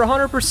that for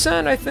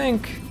 100%, I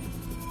think.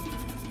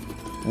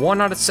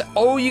 1 out of 7.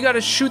 Oh, you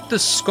gotta shoot the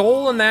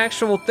skull in the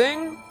actual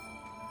thing?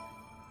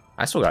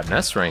 I still got an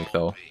S rank,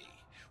 though.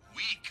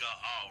 We got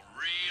a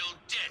real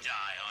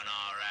deadeye on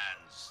our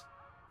hands.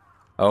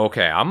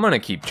 Okay, I'm gonna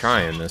keep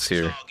trying this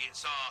here.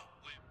 Targets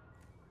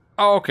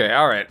are... Okay,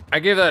 alright. I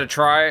gave that a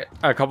try,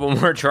 a couple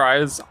more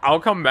tries.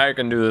 I'll come back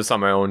and do this on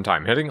my own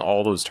time. Hitting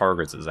all those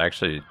targets is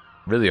actually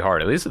really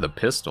hard, at least with the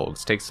pistol. It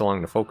takes so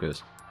long to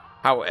focus.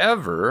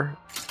 However,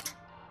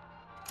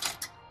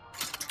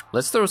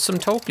 let's throw some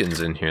tokens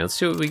in here. Let's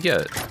see what we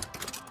get.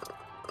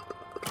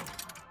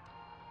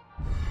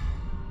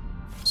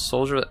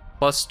 Soldier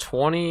plus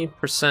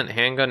 20%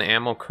 handgun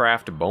ammo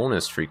craft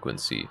bonus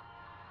frequency.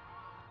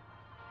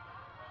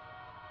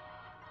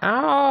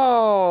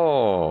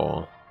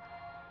 Oh.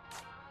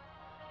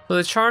 Well,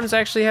 the charms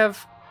actually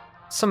have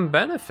some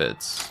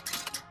benefits.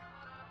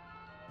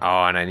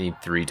 Oh, and I need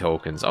 3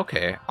 tokens.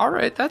 Okay,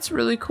 alright, that's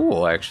really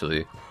cool,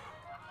 actually.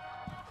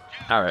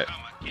 Alright.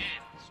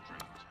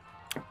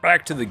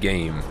 Back to the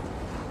game.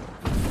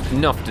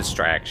 Enough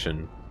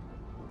distraction.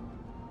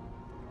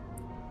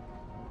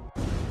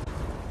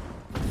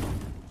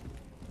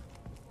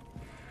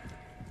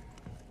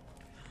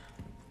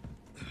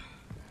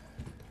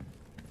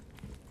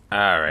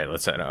 Alright,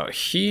 let's head out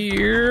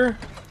here.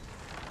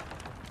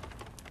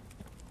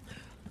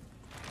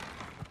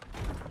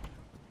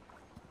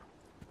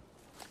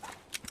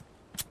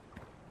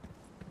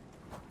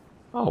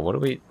 Oh, what do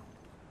we...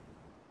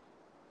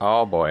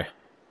 Oh, boy.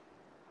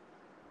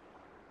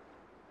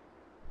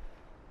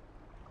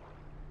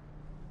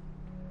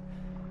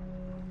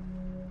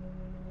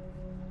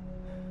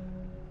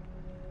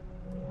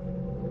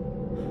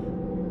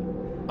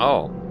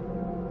 Oh.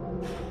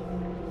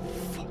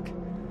 Fuck.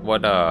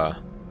 What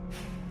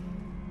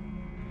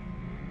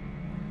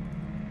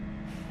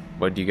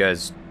do you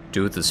guys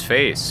do with his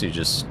face? You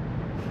just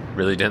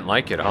really didn't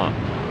like it, huh?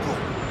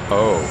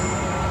 Oh.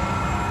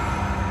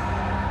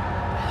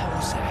 What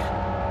was that?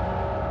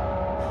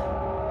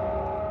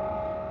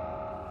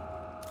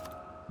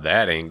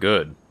 That ain't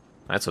good.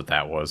 That's what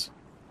that was.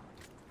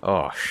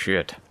 Oh,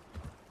 shit.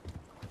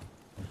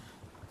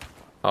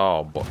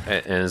 Oh,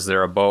 and is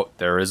there a boat?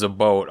 There is a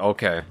boat.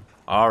 Okay.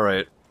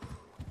 Alright.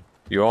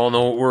 You all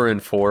know what we're in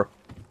for.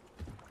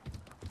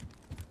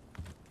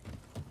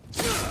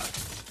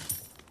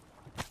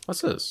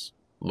 What's this?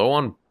 Low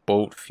on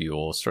boat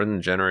fuel. Starting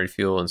to generate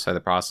fuel inside the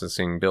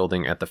processing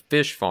building at the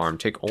fish farm.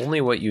 Take only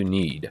what you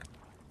need.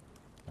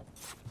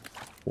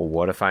 Well,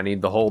 what if I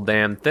need the whole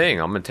damn thing?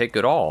 I'm gonna take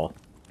it all.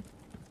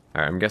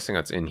 Alright, I'm guessing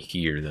that's in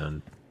here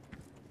then.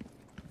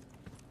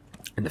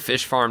 And the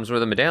fish farm's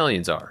where the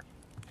medallions are.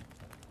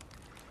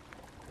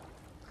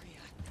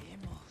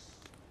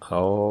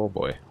 Oh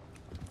boy.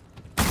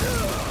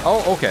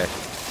 Oh, okay.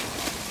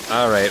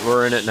 Alright,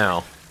 we're in it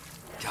now.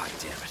 God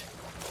damn it.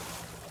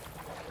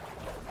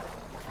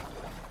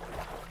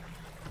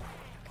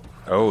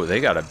 Oh,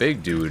 they got a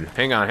big dude.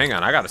 Hang on, hang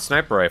on. I got a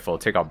sniper rifle.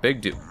 Take out big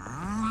dude.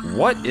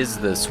 What is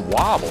this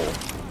wobble?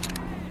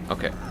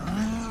 Okay.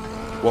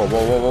 Whoa,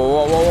 whoa, whoa, whoa,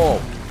 whoa, whoa,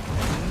 whoa.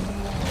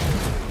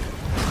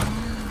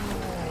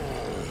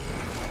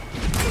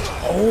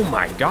 Oh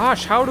my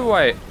gosh, how do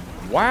I...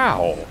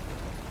 Wow.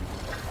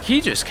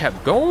 He just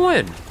kept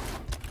going.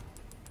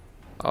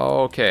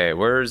 Okay,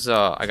 where's,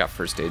 I got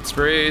first aid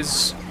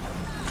sprays.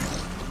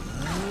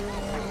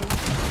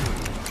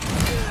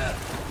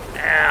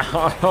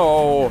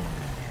 Ow.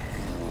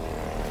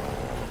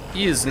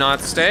 He is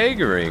not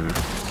staggering.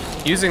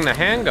 Using the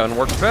handgun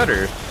worked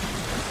better.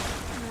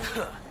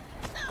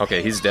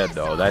 Okay, he's dead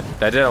though. That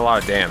did a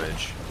lot of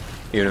damage.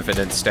 Even if it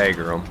didn't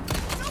stagger him.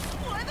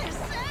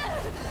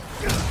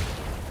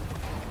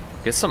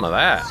 Get some of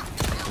that.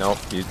 Nope,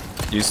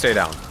 you stay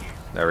down.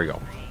 There we go.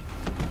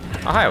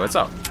 Oh, hi, what's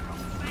up?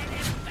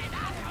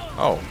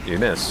 Oh, you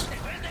missed.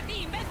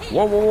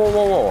 Whoa, whoa, whoa,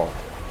 whoa, whoa.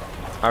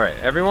 Alright,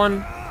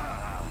 everyone.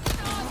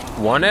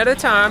 One at a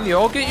time. You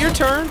all get your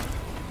turn.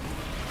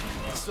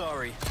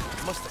 Sorry,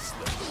 must have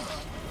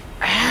slipped.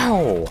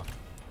 Ow!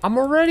 I'm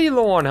already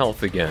low on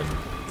health again.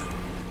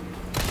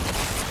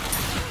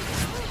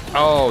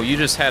 Oh, you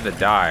just had to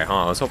die,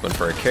 huh? I was hoping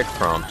for a kick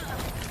prompt.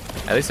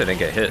 At least I didn't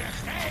get hit.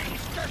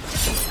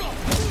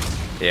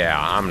 Yeah,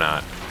 I'm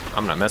not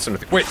messing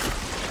with you. Wait!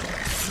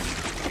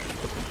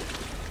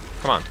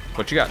 Come on,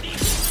 what you got?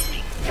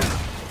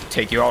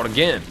 Take you out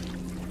again.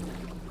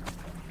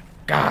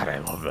 God, I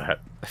love that.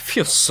 It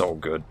feels so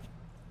good.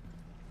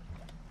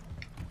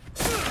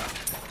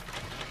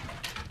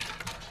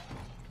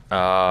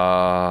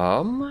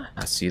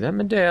 I see that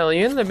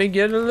medallion. Let me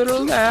get a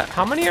little of that.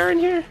 How many are in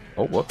here?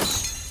 Oh,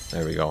 whoops.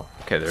 There we go.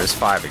 Okay, there's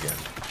 5 again.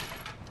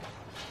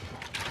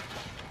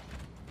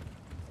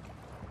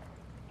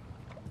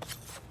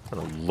 I'm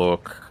gonna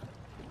look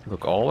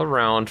all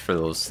around for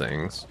those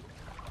things.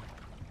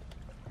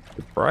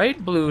 The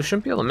bright blue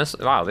shouldn't be able to miss.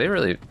 Wow, they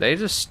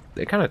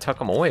kind of tuck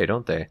them away,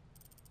 don't they?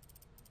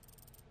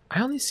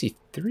 I only see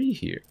 3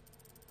 here.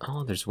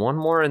 Oh, there's one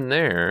more in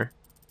there.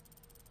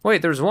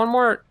 Wait, there's one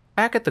more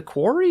back at the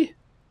quarry?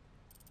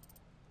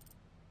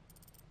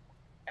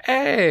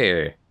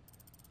 Hey!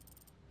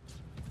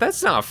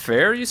 That's not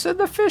fair. You said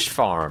the fish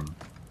farm.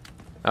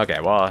 Okay,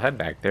 well, I'll head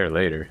back there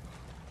later.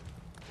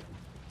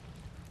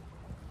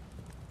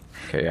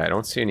 Okay, I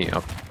don't see any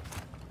up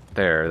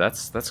there.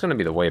 That's gonna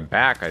be the way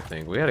back, I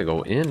think. We gotta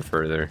go in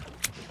further.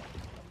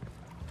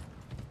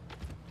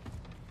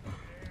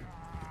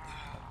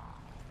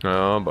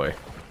 Oh boy.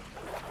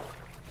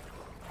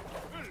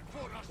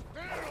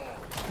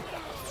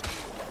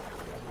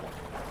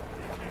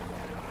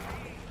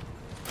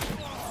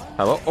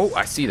 Hello? Oh,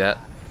 I see that.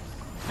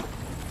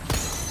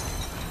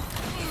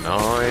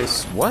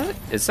 Nice. What?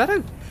 Is that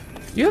a...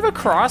 You have a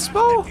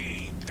crossbow?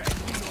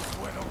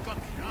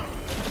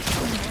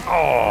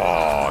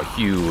 Oh,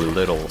 you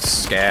little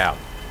scab.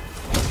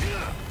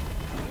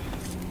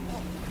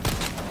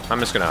 I'm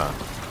just gonna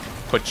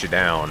put you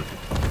down.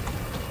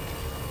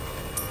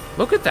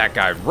 Look at that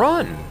guy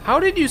run. How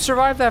did you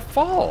survive that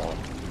fall?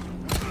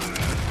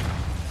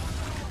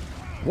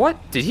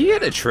 What? Did he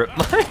hit a trip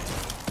mine?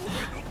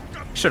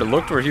 Should have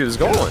looked where he was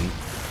going.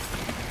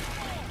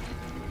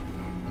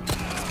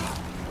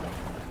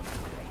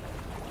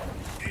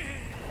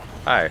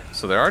 Hi,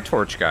 so there are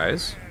torch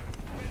guys.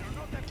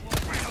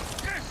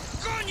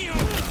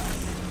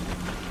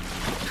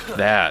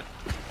 That,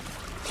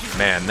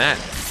 man,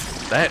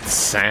 that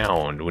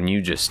sound when you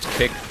just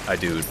kick a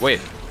dude.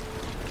 Wait.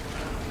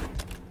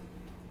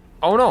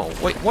 Oh no,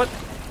 wait, what?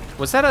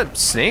 Was that a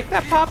snake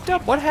that popped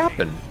up? What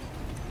happened?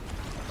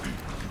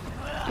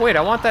 Wait,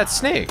 I want that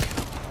snake.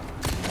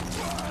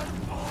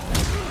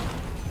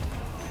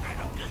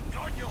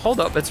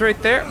 Hold up, it's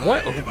right there.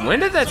 What? When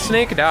did that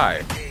snake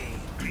die?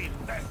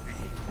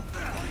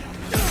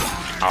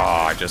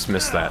 Oh, I just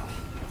missed that.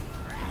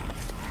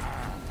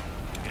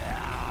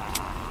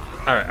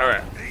 Alright,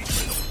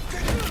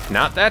 alright.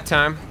 Not that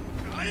time.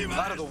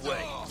 Out of the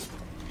way.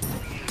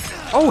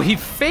 Oh, he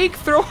fake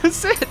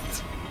throws it!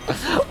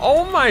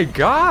 Oh my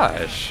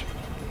gosh!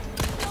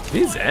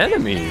 These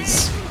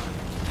enemies.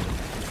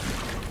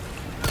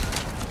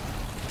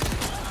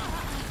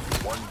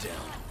 One down.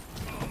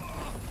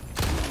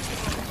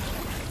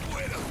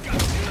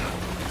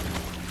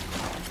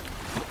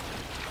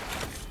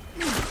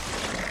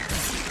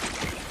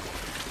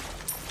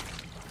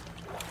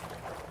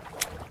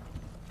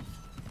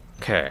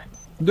 Okay.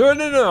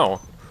 No.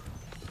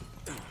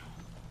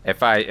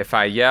 If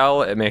I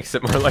yell, it makes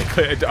it more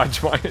likely I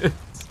dodge mines.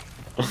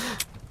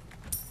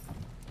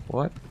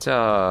 What?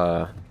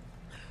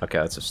 Okay,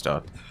 that's a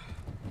stud.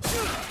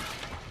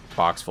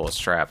 Box full of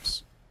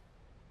straps.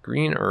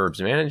 Green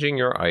herbs. Managing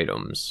your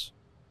items.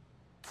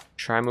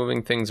 Try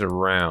moving things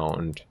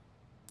around.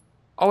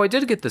 Oh, I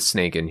did get the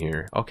snake in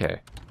here. Okay.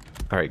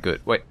 Alright,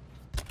 good. Wait.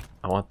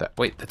 I want that.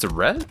 Wait, that's a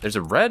red? There's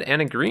a red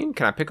and a green?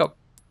 Can I pick up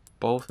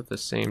both at the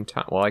same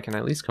time? Well, I can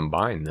at least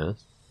combine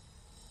this.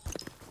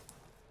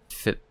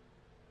 Fit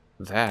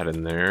that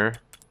in there.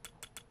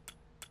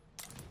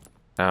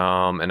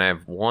 And I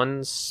have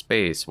one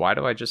space. Why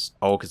do I just...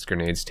 Oh, because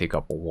grenades take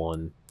up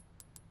one.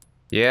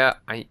 Yeah,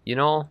 you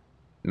know,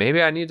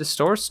 maybe I need to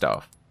store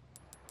stuff.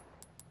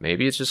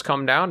 Maybe it's just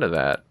come down to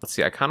that. Let's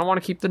see, I kind of want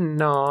to keep the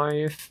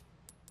knife.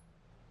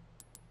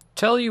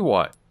 Tell you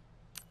what.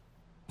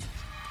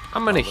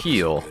 I'm going to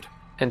heal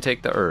and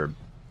take the herb.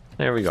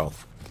 There we go.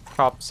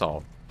 Problem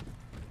solved.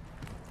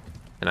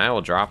 And I will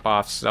drop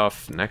off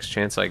stuff next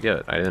chance I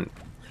get. I didn't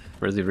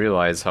really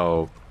realize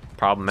how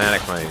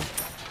problematic my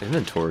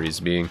inventory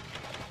is being.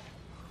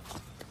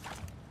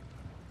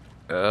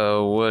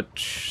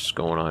 What's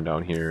going on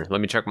down here? Let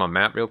me check my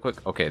map real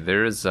quick. Okay,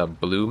 there's a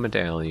blue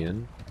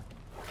medallion.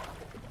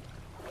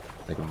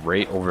 Like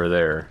right over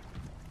there.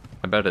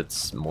 I bet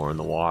it's more in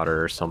the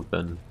water or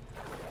something.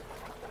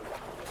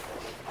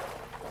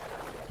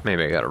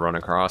 Maybe I gotta run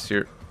across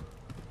here.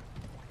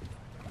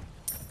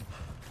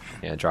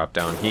 Yeah, drop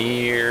down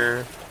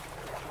here.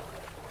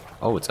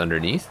 Oh, it's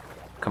underneath?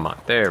 Come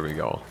on, there we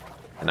go.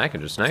 And I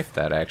can just knife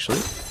that, actually.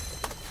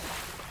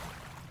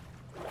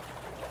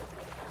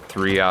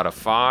 3 out of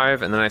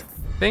 5, and then I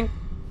think...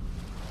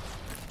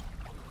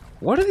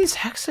 What do these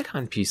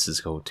hexagon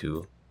pieces go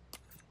to?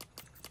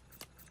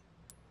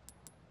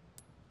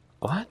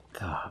 What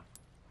the...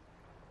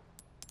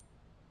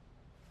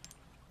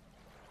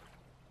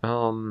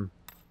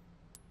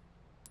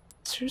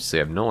 Seriously,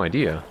 I have no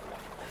idea.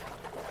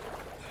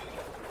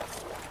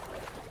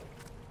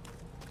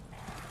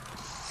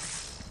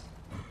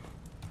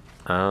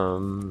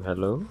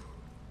 Hello?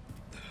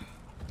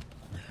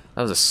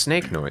 That was a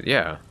snake noise,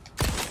 yeah.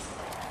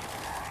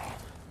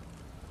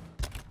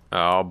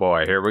 Oh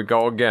boy, here we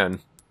go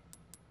again.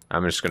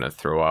 I'm just gonna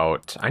throw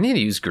out... I need to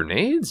use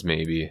grenades,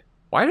 maybe.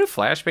 Why do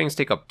flashbangs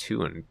take up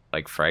 2 and,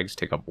 like, frags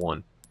take up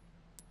 1?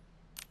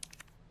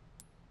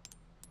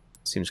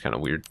 Seems kind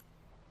of weird.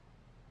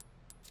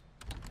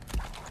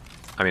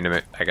 I mean,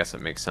 I guess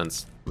it makes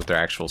sense with their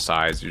actual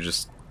size. You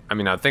just... I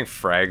mean, I think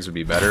frags would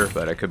be better,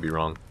 but I could be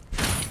wrong.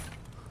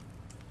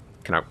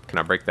 Can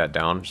I break that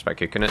down just by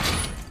kicking it?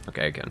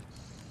 Okay, I can.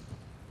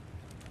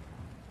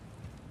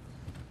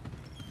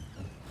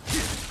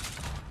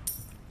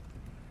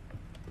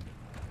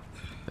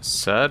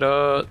 Set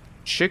a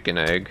chicken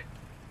egg.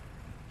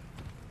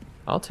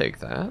 I'll take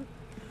that.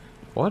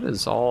 What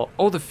is all...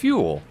 Oh, the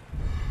fuel.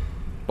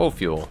 Oh,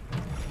 fuel.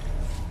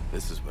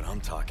 This is what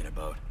I'm talking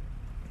about.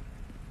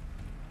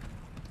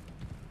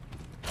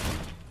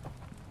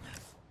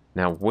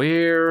 Now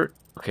where...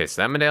 Okay,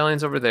 so that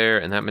medallion's over there,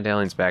 and that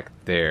medallion's back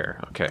there.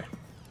 Okay.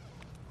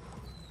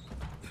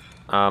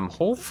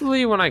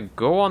 Hopefully when I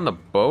go on the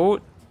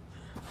boat,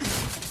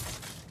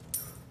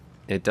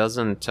 it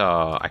doesn't,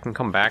 I can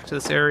come back to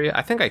this area.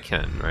 I think I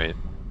can, right?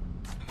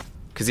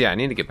 Because, yeah, I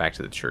need to get back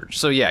to the church.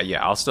 So, yeah,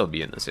 I'll still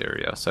be in this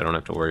area, so I don't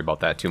have to worry about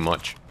that too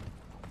much.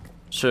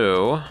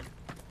 So...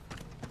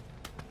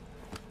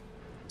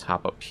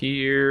 Top up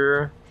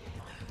here...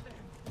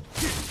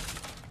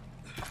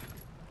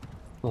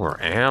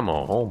 More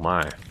ammo, oh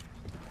my.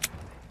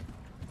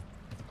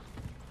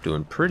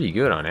 Doing pretty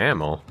good on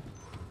ammo.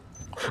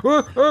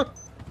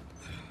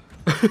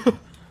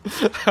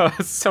 That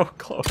was so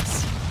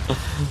close.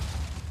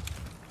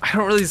 I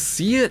don't really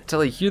see it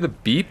till I hear the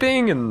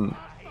beeping, and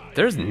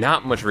there's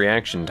not much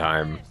reaction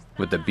time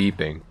with the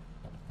beeping.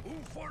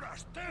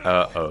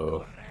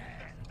 Uh-oh.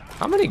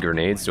 How many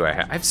grenades do I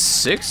have? I have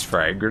 6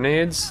 frag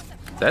grenades?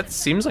 That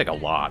seems like a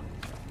lot.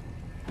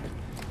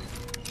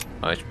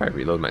 Oh, I should probably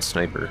reload my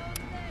sniper.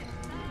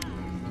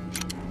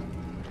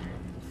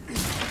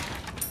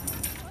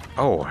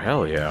 Oh,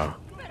 hell yeah.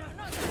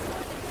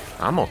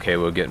 I'm okay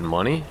with getting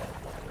money.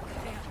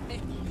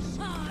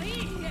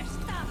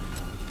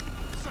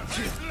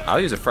 I'll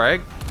use a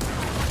frag.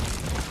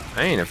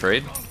 I ain't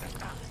afraid.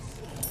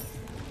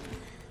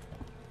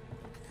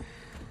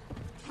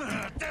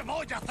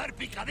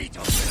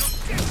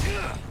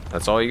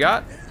 That's all you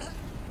got?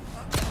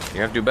 You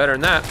have to do better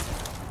than that.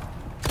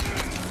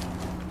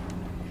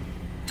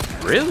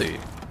 Really?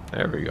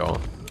 There we go.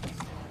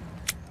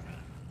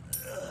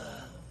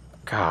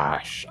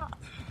 Gosh.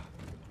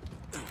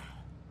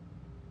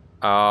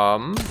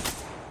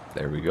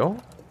 There we go.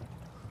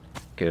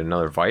 Get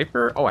another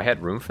Viper. Oh, I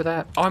had room for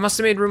that? Oh, I must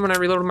have made room when I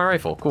reloaded my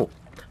rifle. Cool.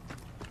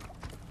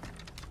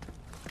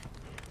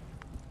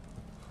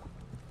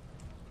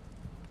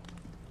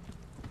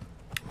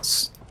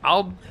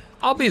 I'll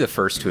be the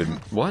first to admit.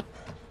 What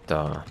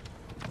the?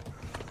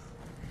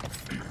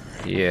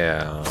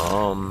 Yeah,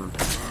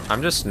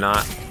 I'm just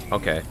not.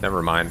 Okay,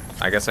 never mind.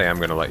 I guess I am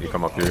gonna let you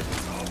come up here.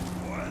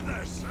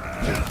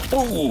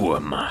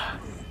 Boom!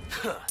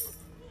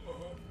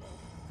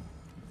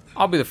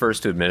 I'll be the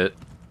first to admit it.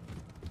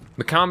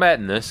 The combat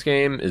in this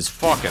game is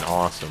fucking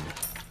awesome.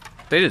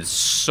 They did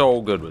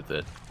so good with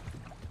it.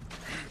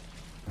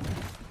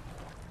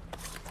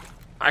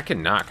 I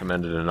cannot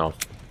commend it enough.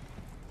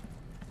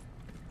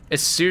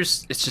 It's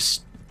serious. It's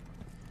just.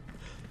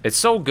 It's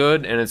so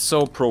good and it's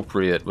so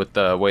appropriate with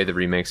the way the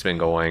remake's been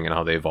going and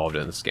how they evolved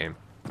in this game.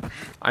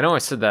 I know I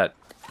said that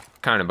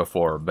kind of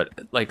before, but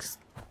like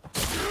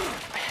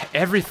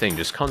everything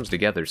just comes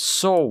together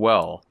so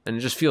well and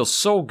it just feels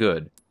so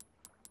good.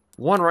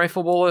 One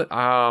rifle bullet.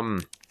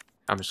 I'm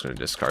just gonna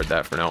discard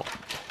that for now.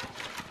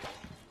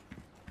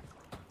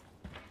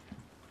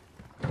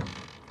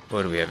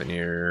 What do we have in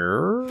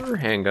here?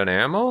 Handgun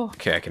ammo.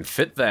 Okay, I can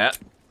fit that.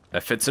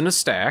 That fits in a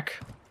stack.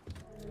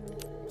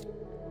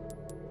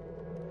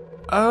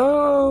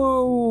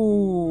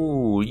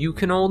 Oh, you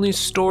can only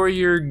store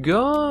your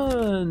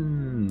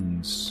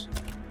guns.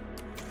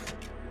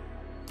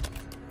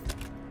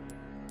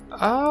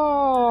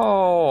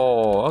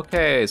 Oh,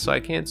 okay, so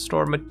I can't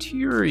store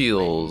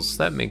materials.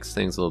 That makes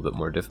things a little bit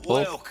more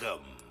difficult.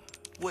 Welcome.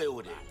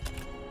 Wield it.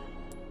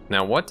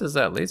 Now, what does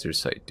that laser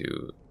sight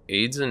do?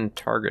 Aids in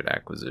target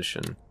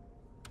acquisition.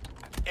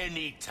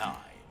 Anytime.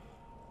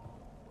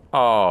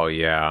 Oh,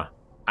 yeah.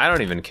 I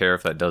don't even care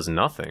if that does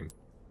nothing.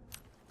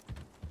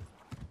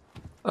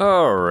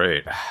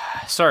 Alright.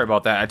 Sorry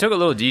about that. I took a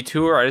little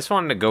detour. I just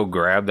wanted to go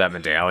grab that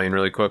medallion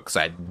really quick because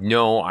I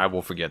know I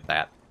will forget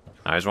that.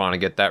 I just want to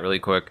get that really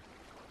quick.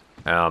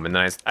 And then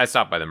I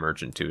stopped by the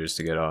merchant too just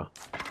to get a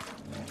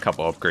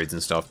couple upgrades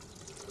and stuff.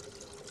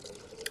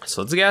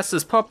 So let's gas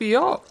this puppy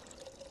up.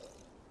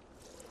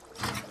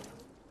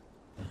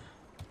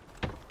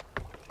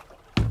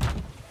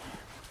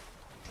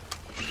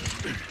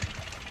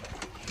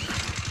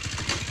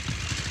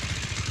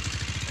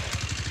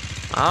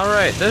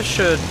 Alright, this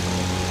should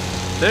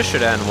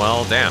end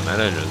well. Damn, that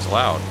engine is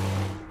loud.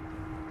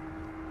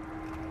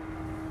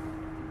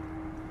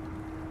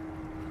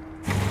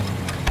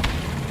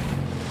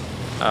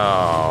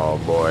 Oh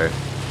boy.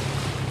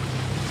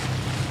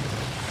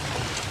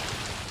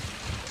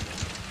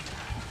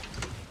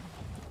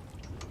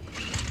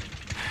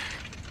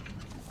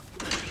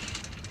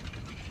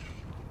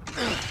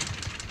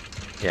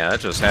 Yeah,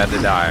 that just had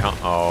to die, huh?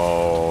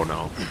 Oh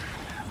no.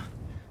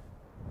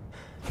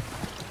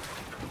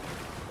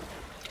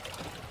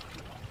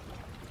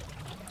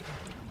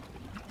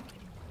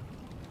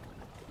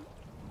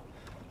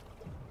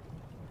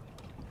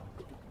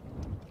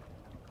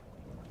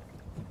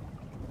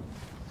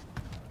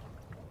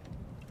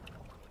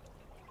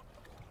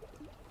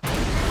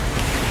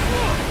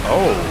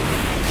 Oh.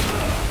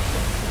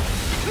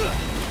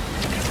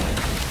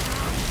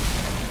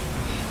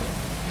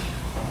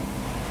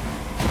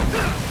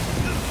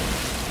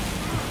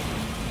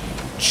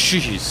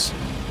 Jeez.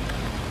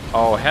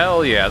 Oh,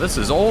 hell yeah, this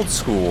is old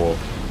school.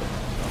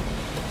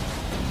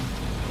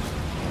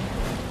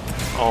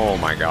 Oh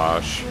my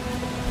gosh.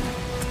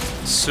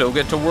 Still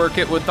get to work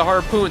it with the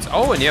harpoons.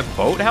 Oh, and you have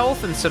boat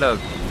health instead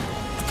of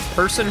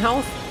person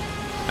health?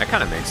 That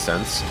kind of makes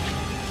sense.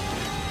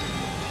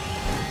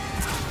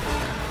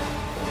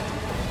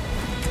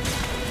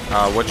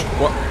 What?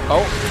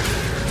 Oh.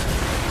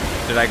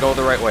 Did I go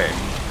the right way?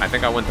 I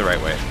think I went the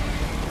right way.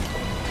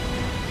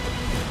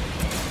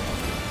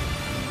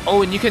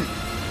 Oh, and you can...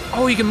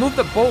 Oh, you can move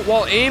the boat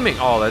while aiming.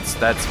 Oh, that's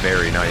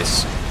very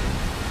nice.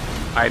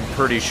 I'm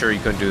pretty sure you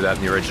couldn't do that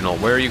in the original.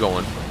 Where are you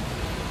going?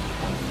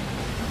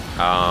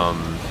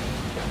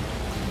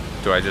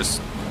 Do I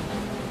just...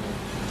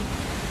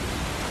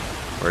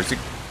 Where's he?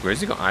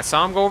 Where's he going? I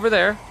saw him go over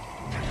there.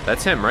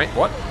 That's him, right?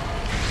 What?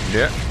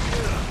 Yeah.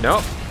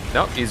 No.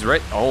 No, he's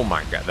right. Oh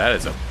my god,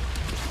 that's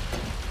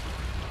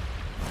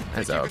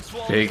a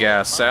big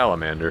ass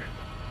salamander.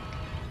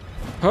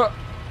 Huh.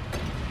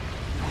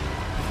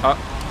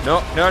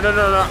 No, no, no,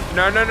 no, no,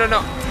 no, no, no,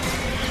 no.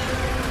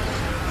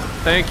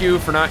 Thank you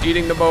for not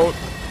eating the boat.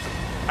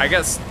 I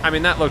guess, I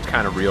mean, that looked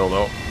kind of real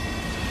though.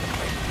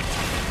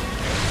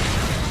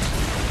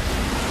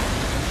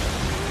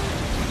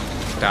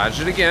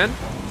 Dodge it again.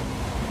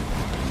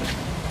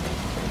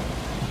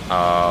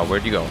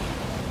 Where'd you go?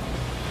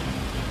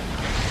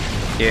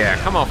 Yeah,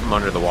 come out from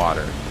under the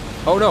water.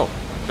 Oh no,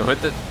 don't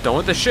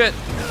hit the shit.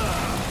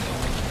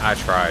 I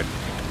tried.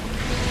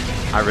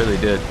 I really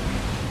did.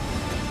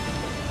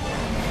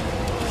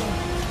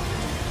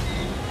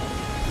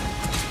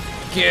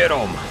 Get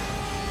him.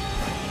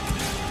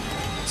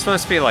 This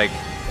must be like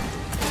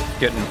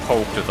getting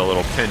poked with a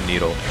little pin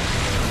needle.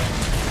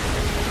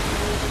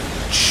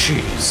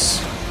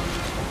 Jeez.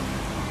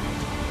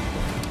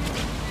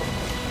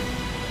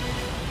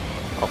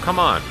 Oh, come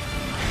on.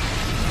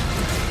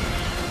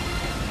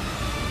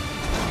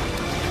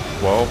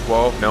 Whoa,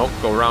 whoa, no,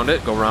 go around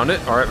it, go around it.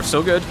 All right, we're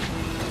still good.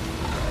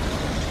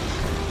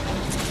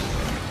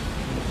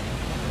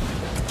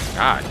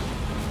 God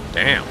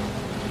damn.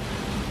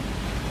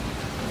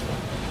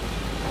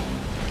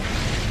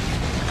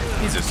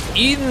 He's just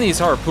eating these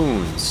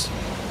harpoons.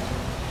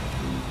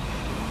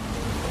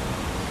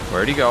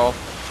 Where'd he go?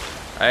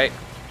 Hey.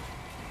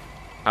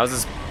 How's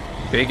this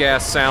big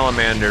ass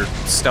salamander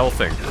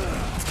stealthing?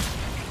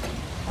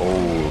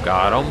 Oh,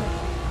 got him.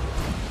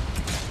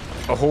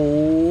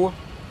 Oh.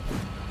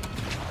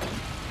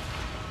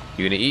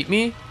 You gonna eat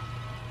me?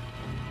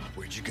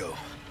 Where'd you go?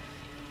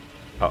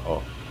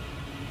 Uh-oh.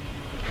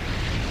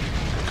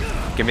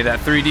 Give me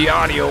that 3D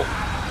audio.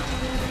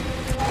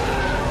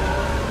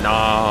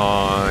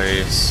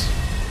 Nice.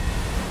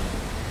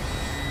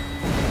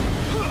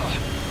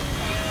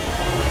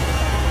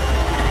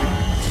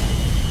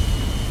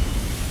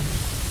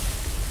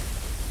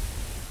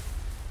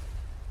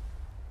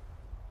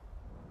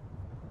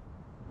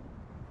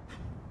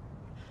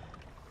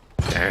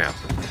 Damn.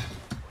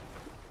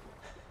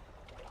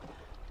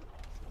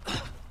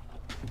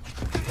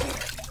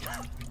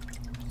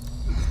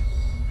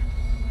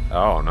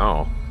 Oh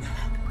no.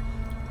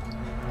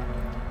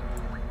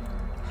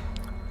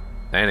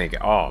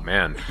 Oh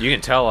man, you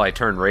can tell I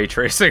turned ray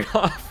tracing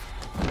off.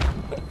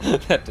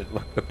 That didn't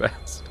look the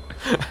best.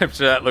 I'm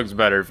sure that looks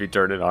better if you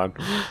turn it on.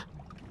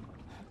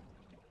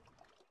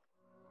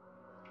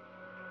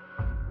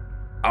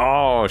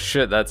 Oh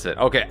shit, that's it.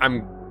 Okay,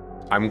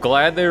 I'm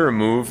glad they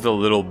removed the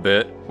little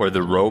bit where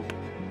the rope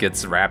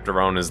gets wrapped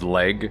around his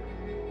leg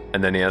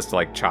and then he has to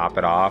like chop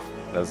it off.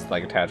 That's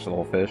like attached to the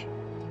little fish.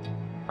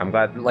 I'm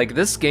glad, like,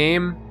 this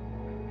game,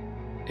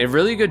 a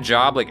really good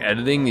job like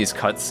editing these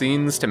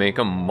cutscenes to make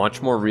them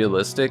much more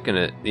realistic, and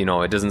it, you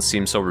know, it doesn't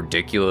seem so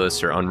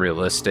ridiculous or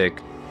unrealistic.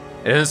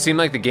 It doesn't seem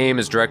like the game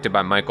is directed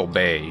by Michael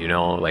Bay, you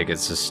know, like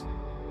it's just,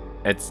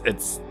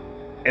 it's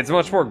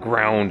much more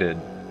grounded,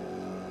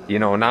 you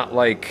know, not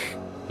like,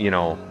 you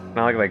know,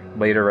 not like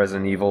later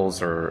Resident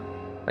Evils, or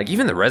like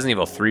even the Resident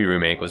Evil 3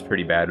 remake was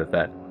pretty bad with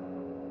that.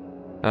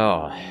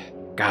 Oh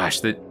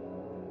gosh,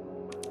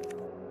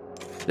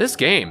 this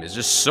game is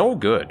just so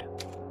good.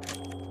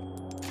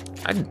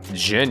 I'm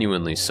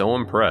genuinely so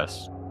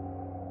impressed.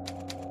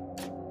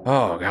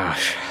 Oh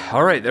gosh.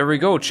 All right, there we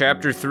go.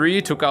 Chapter 3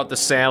 took out the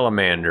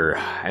salamander.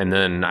 And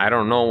then I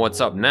don't know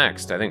what's up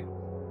next. I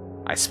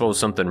suppose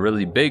something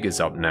really big is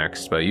up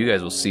next, but you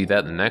guys will see that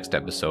in the next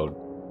episode.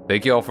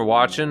 Thank you all for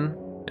watching,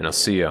 and I'll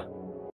see ya.